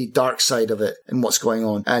shady, dark side of it and what's going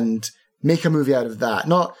on, and make a movie out of that.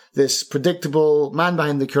 Not this predictable man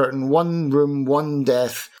behind the curtain, one room, one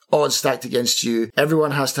death, odds stacked against you.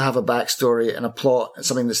 Everyone has to have a backstory and a plot and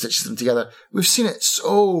something that stitches them together. We've seen it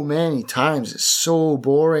so many times. It's so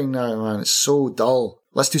boring now, man. It's so dull.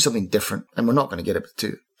 Let's do something different. And we're not going to get it with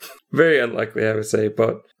 2. Very unlikely, I would say,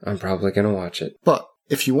 but I'm probably going to watch it. But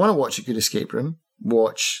if you want to watch a good escape room,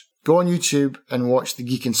 go on YouTube and watch the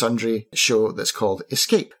Geek and Sundry show that's called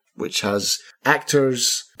Escape, which has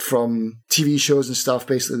actors from TV shows and stuff.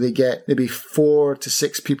 Basically, they get maybe 4 to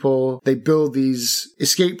 6 people. They build these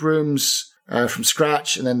escape rooms from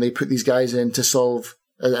scratch, and then they put these guys in to solve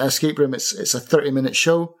an escape room. It's a 30-minute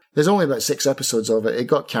show. There's only about 6 episodes of it. It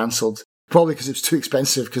got cancelled. Probably because it was too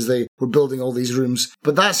expensive because they were building all these rooms.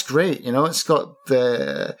 But that's great, you know. It's got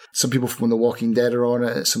some people from The Walking Dead are on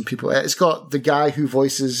it. It's got the guy who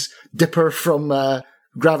voices Dipper from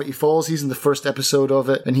Gravity Falls. He's in the first episode of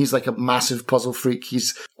it, and he's like a massive puzzle freak.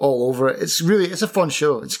 He's all over it. It's a fun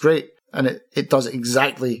show. It's great, and it does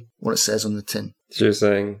exactly what it says on the tin. So you're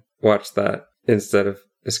saying watch that instead of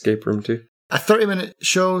Escape Room 2? A 30-minute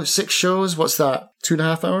show, 6 shows. What's that?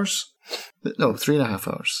 2.5 hours? No, 3.5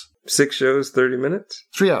 hours. 6 shows, 30 minutes?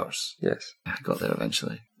 3 hours. Yes. I got there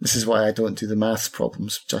eventually. This is why I don't do the maths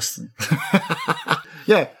problems, Justin.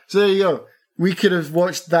 Yeah, so there you go. We could have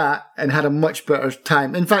watched that and had a much better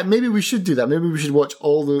time. In fact, maybe we should do that. Maybe we should watch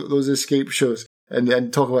all those escape shows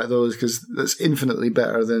and talk about those, because that's infinitely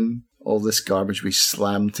better than all this garbage we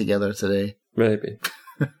slammed together today. Maybe.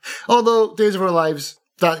 Although, Days of Our Lives,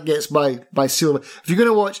 that gets my seal. If you're going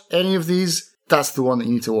to watch any of these, that's the one that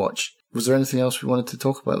you need to watch. Was there anything else we wanted to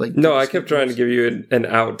talk about? No, I kept trying to give you an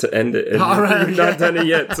out to end it, and you've not done it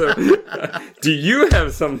yet. So, do you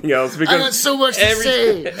have something else? Because I got so much to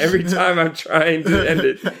say. Every time I'm trying to end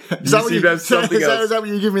it, you seem to have something else. Is that what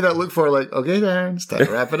you give me that look for? Like, okay, then it's time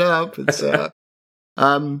to wrap it up. It's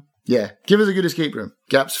yeah. Give us a good escape room.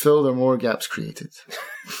 Gaps filled or more gaps created.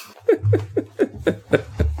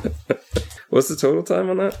 What's the total time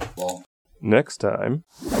on that? Well, next time.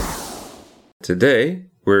 Today,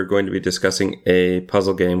 we're going to be discussing a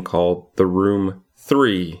puzzle game called The Room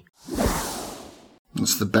 3.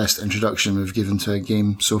 That's the best introduction we've given to a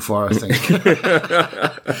game so far, I think.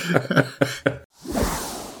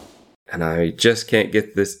 And I just can't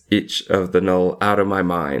get this itch of the null out of my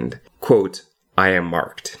mind. Quote, I am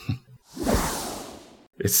marked.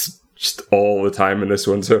 It's just all the time in this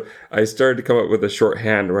one. So I started to come up with a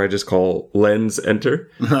shorthand where I just call lens enter.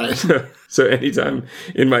 Right. So anytime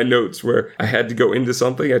in my notes where I had to go into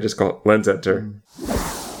something, I just call lens enter.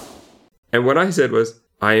 And what I said was,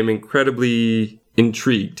 I am incredibly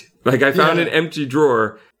intrigued. Like, I found an empty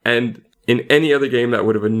drawer, and in any other game that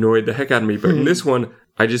would have annoyed the heck out of me. But in this one,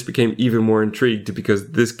 I just became even more intrigued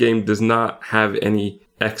because this game does not have any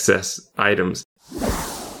excess items.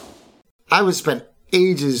 I would spend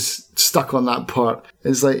ages stuck on that part.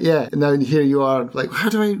 It's like, yeah, and now here you are, like,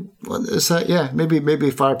 what is that? Yeah,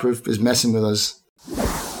 maybe Fireproof is messing with us.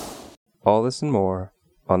 All this and more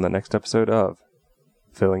on the next episode of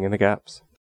Filling in the Gaps.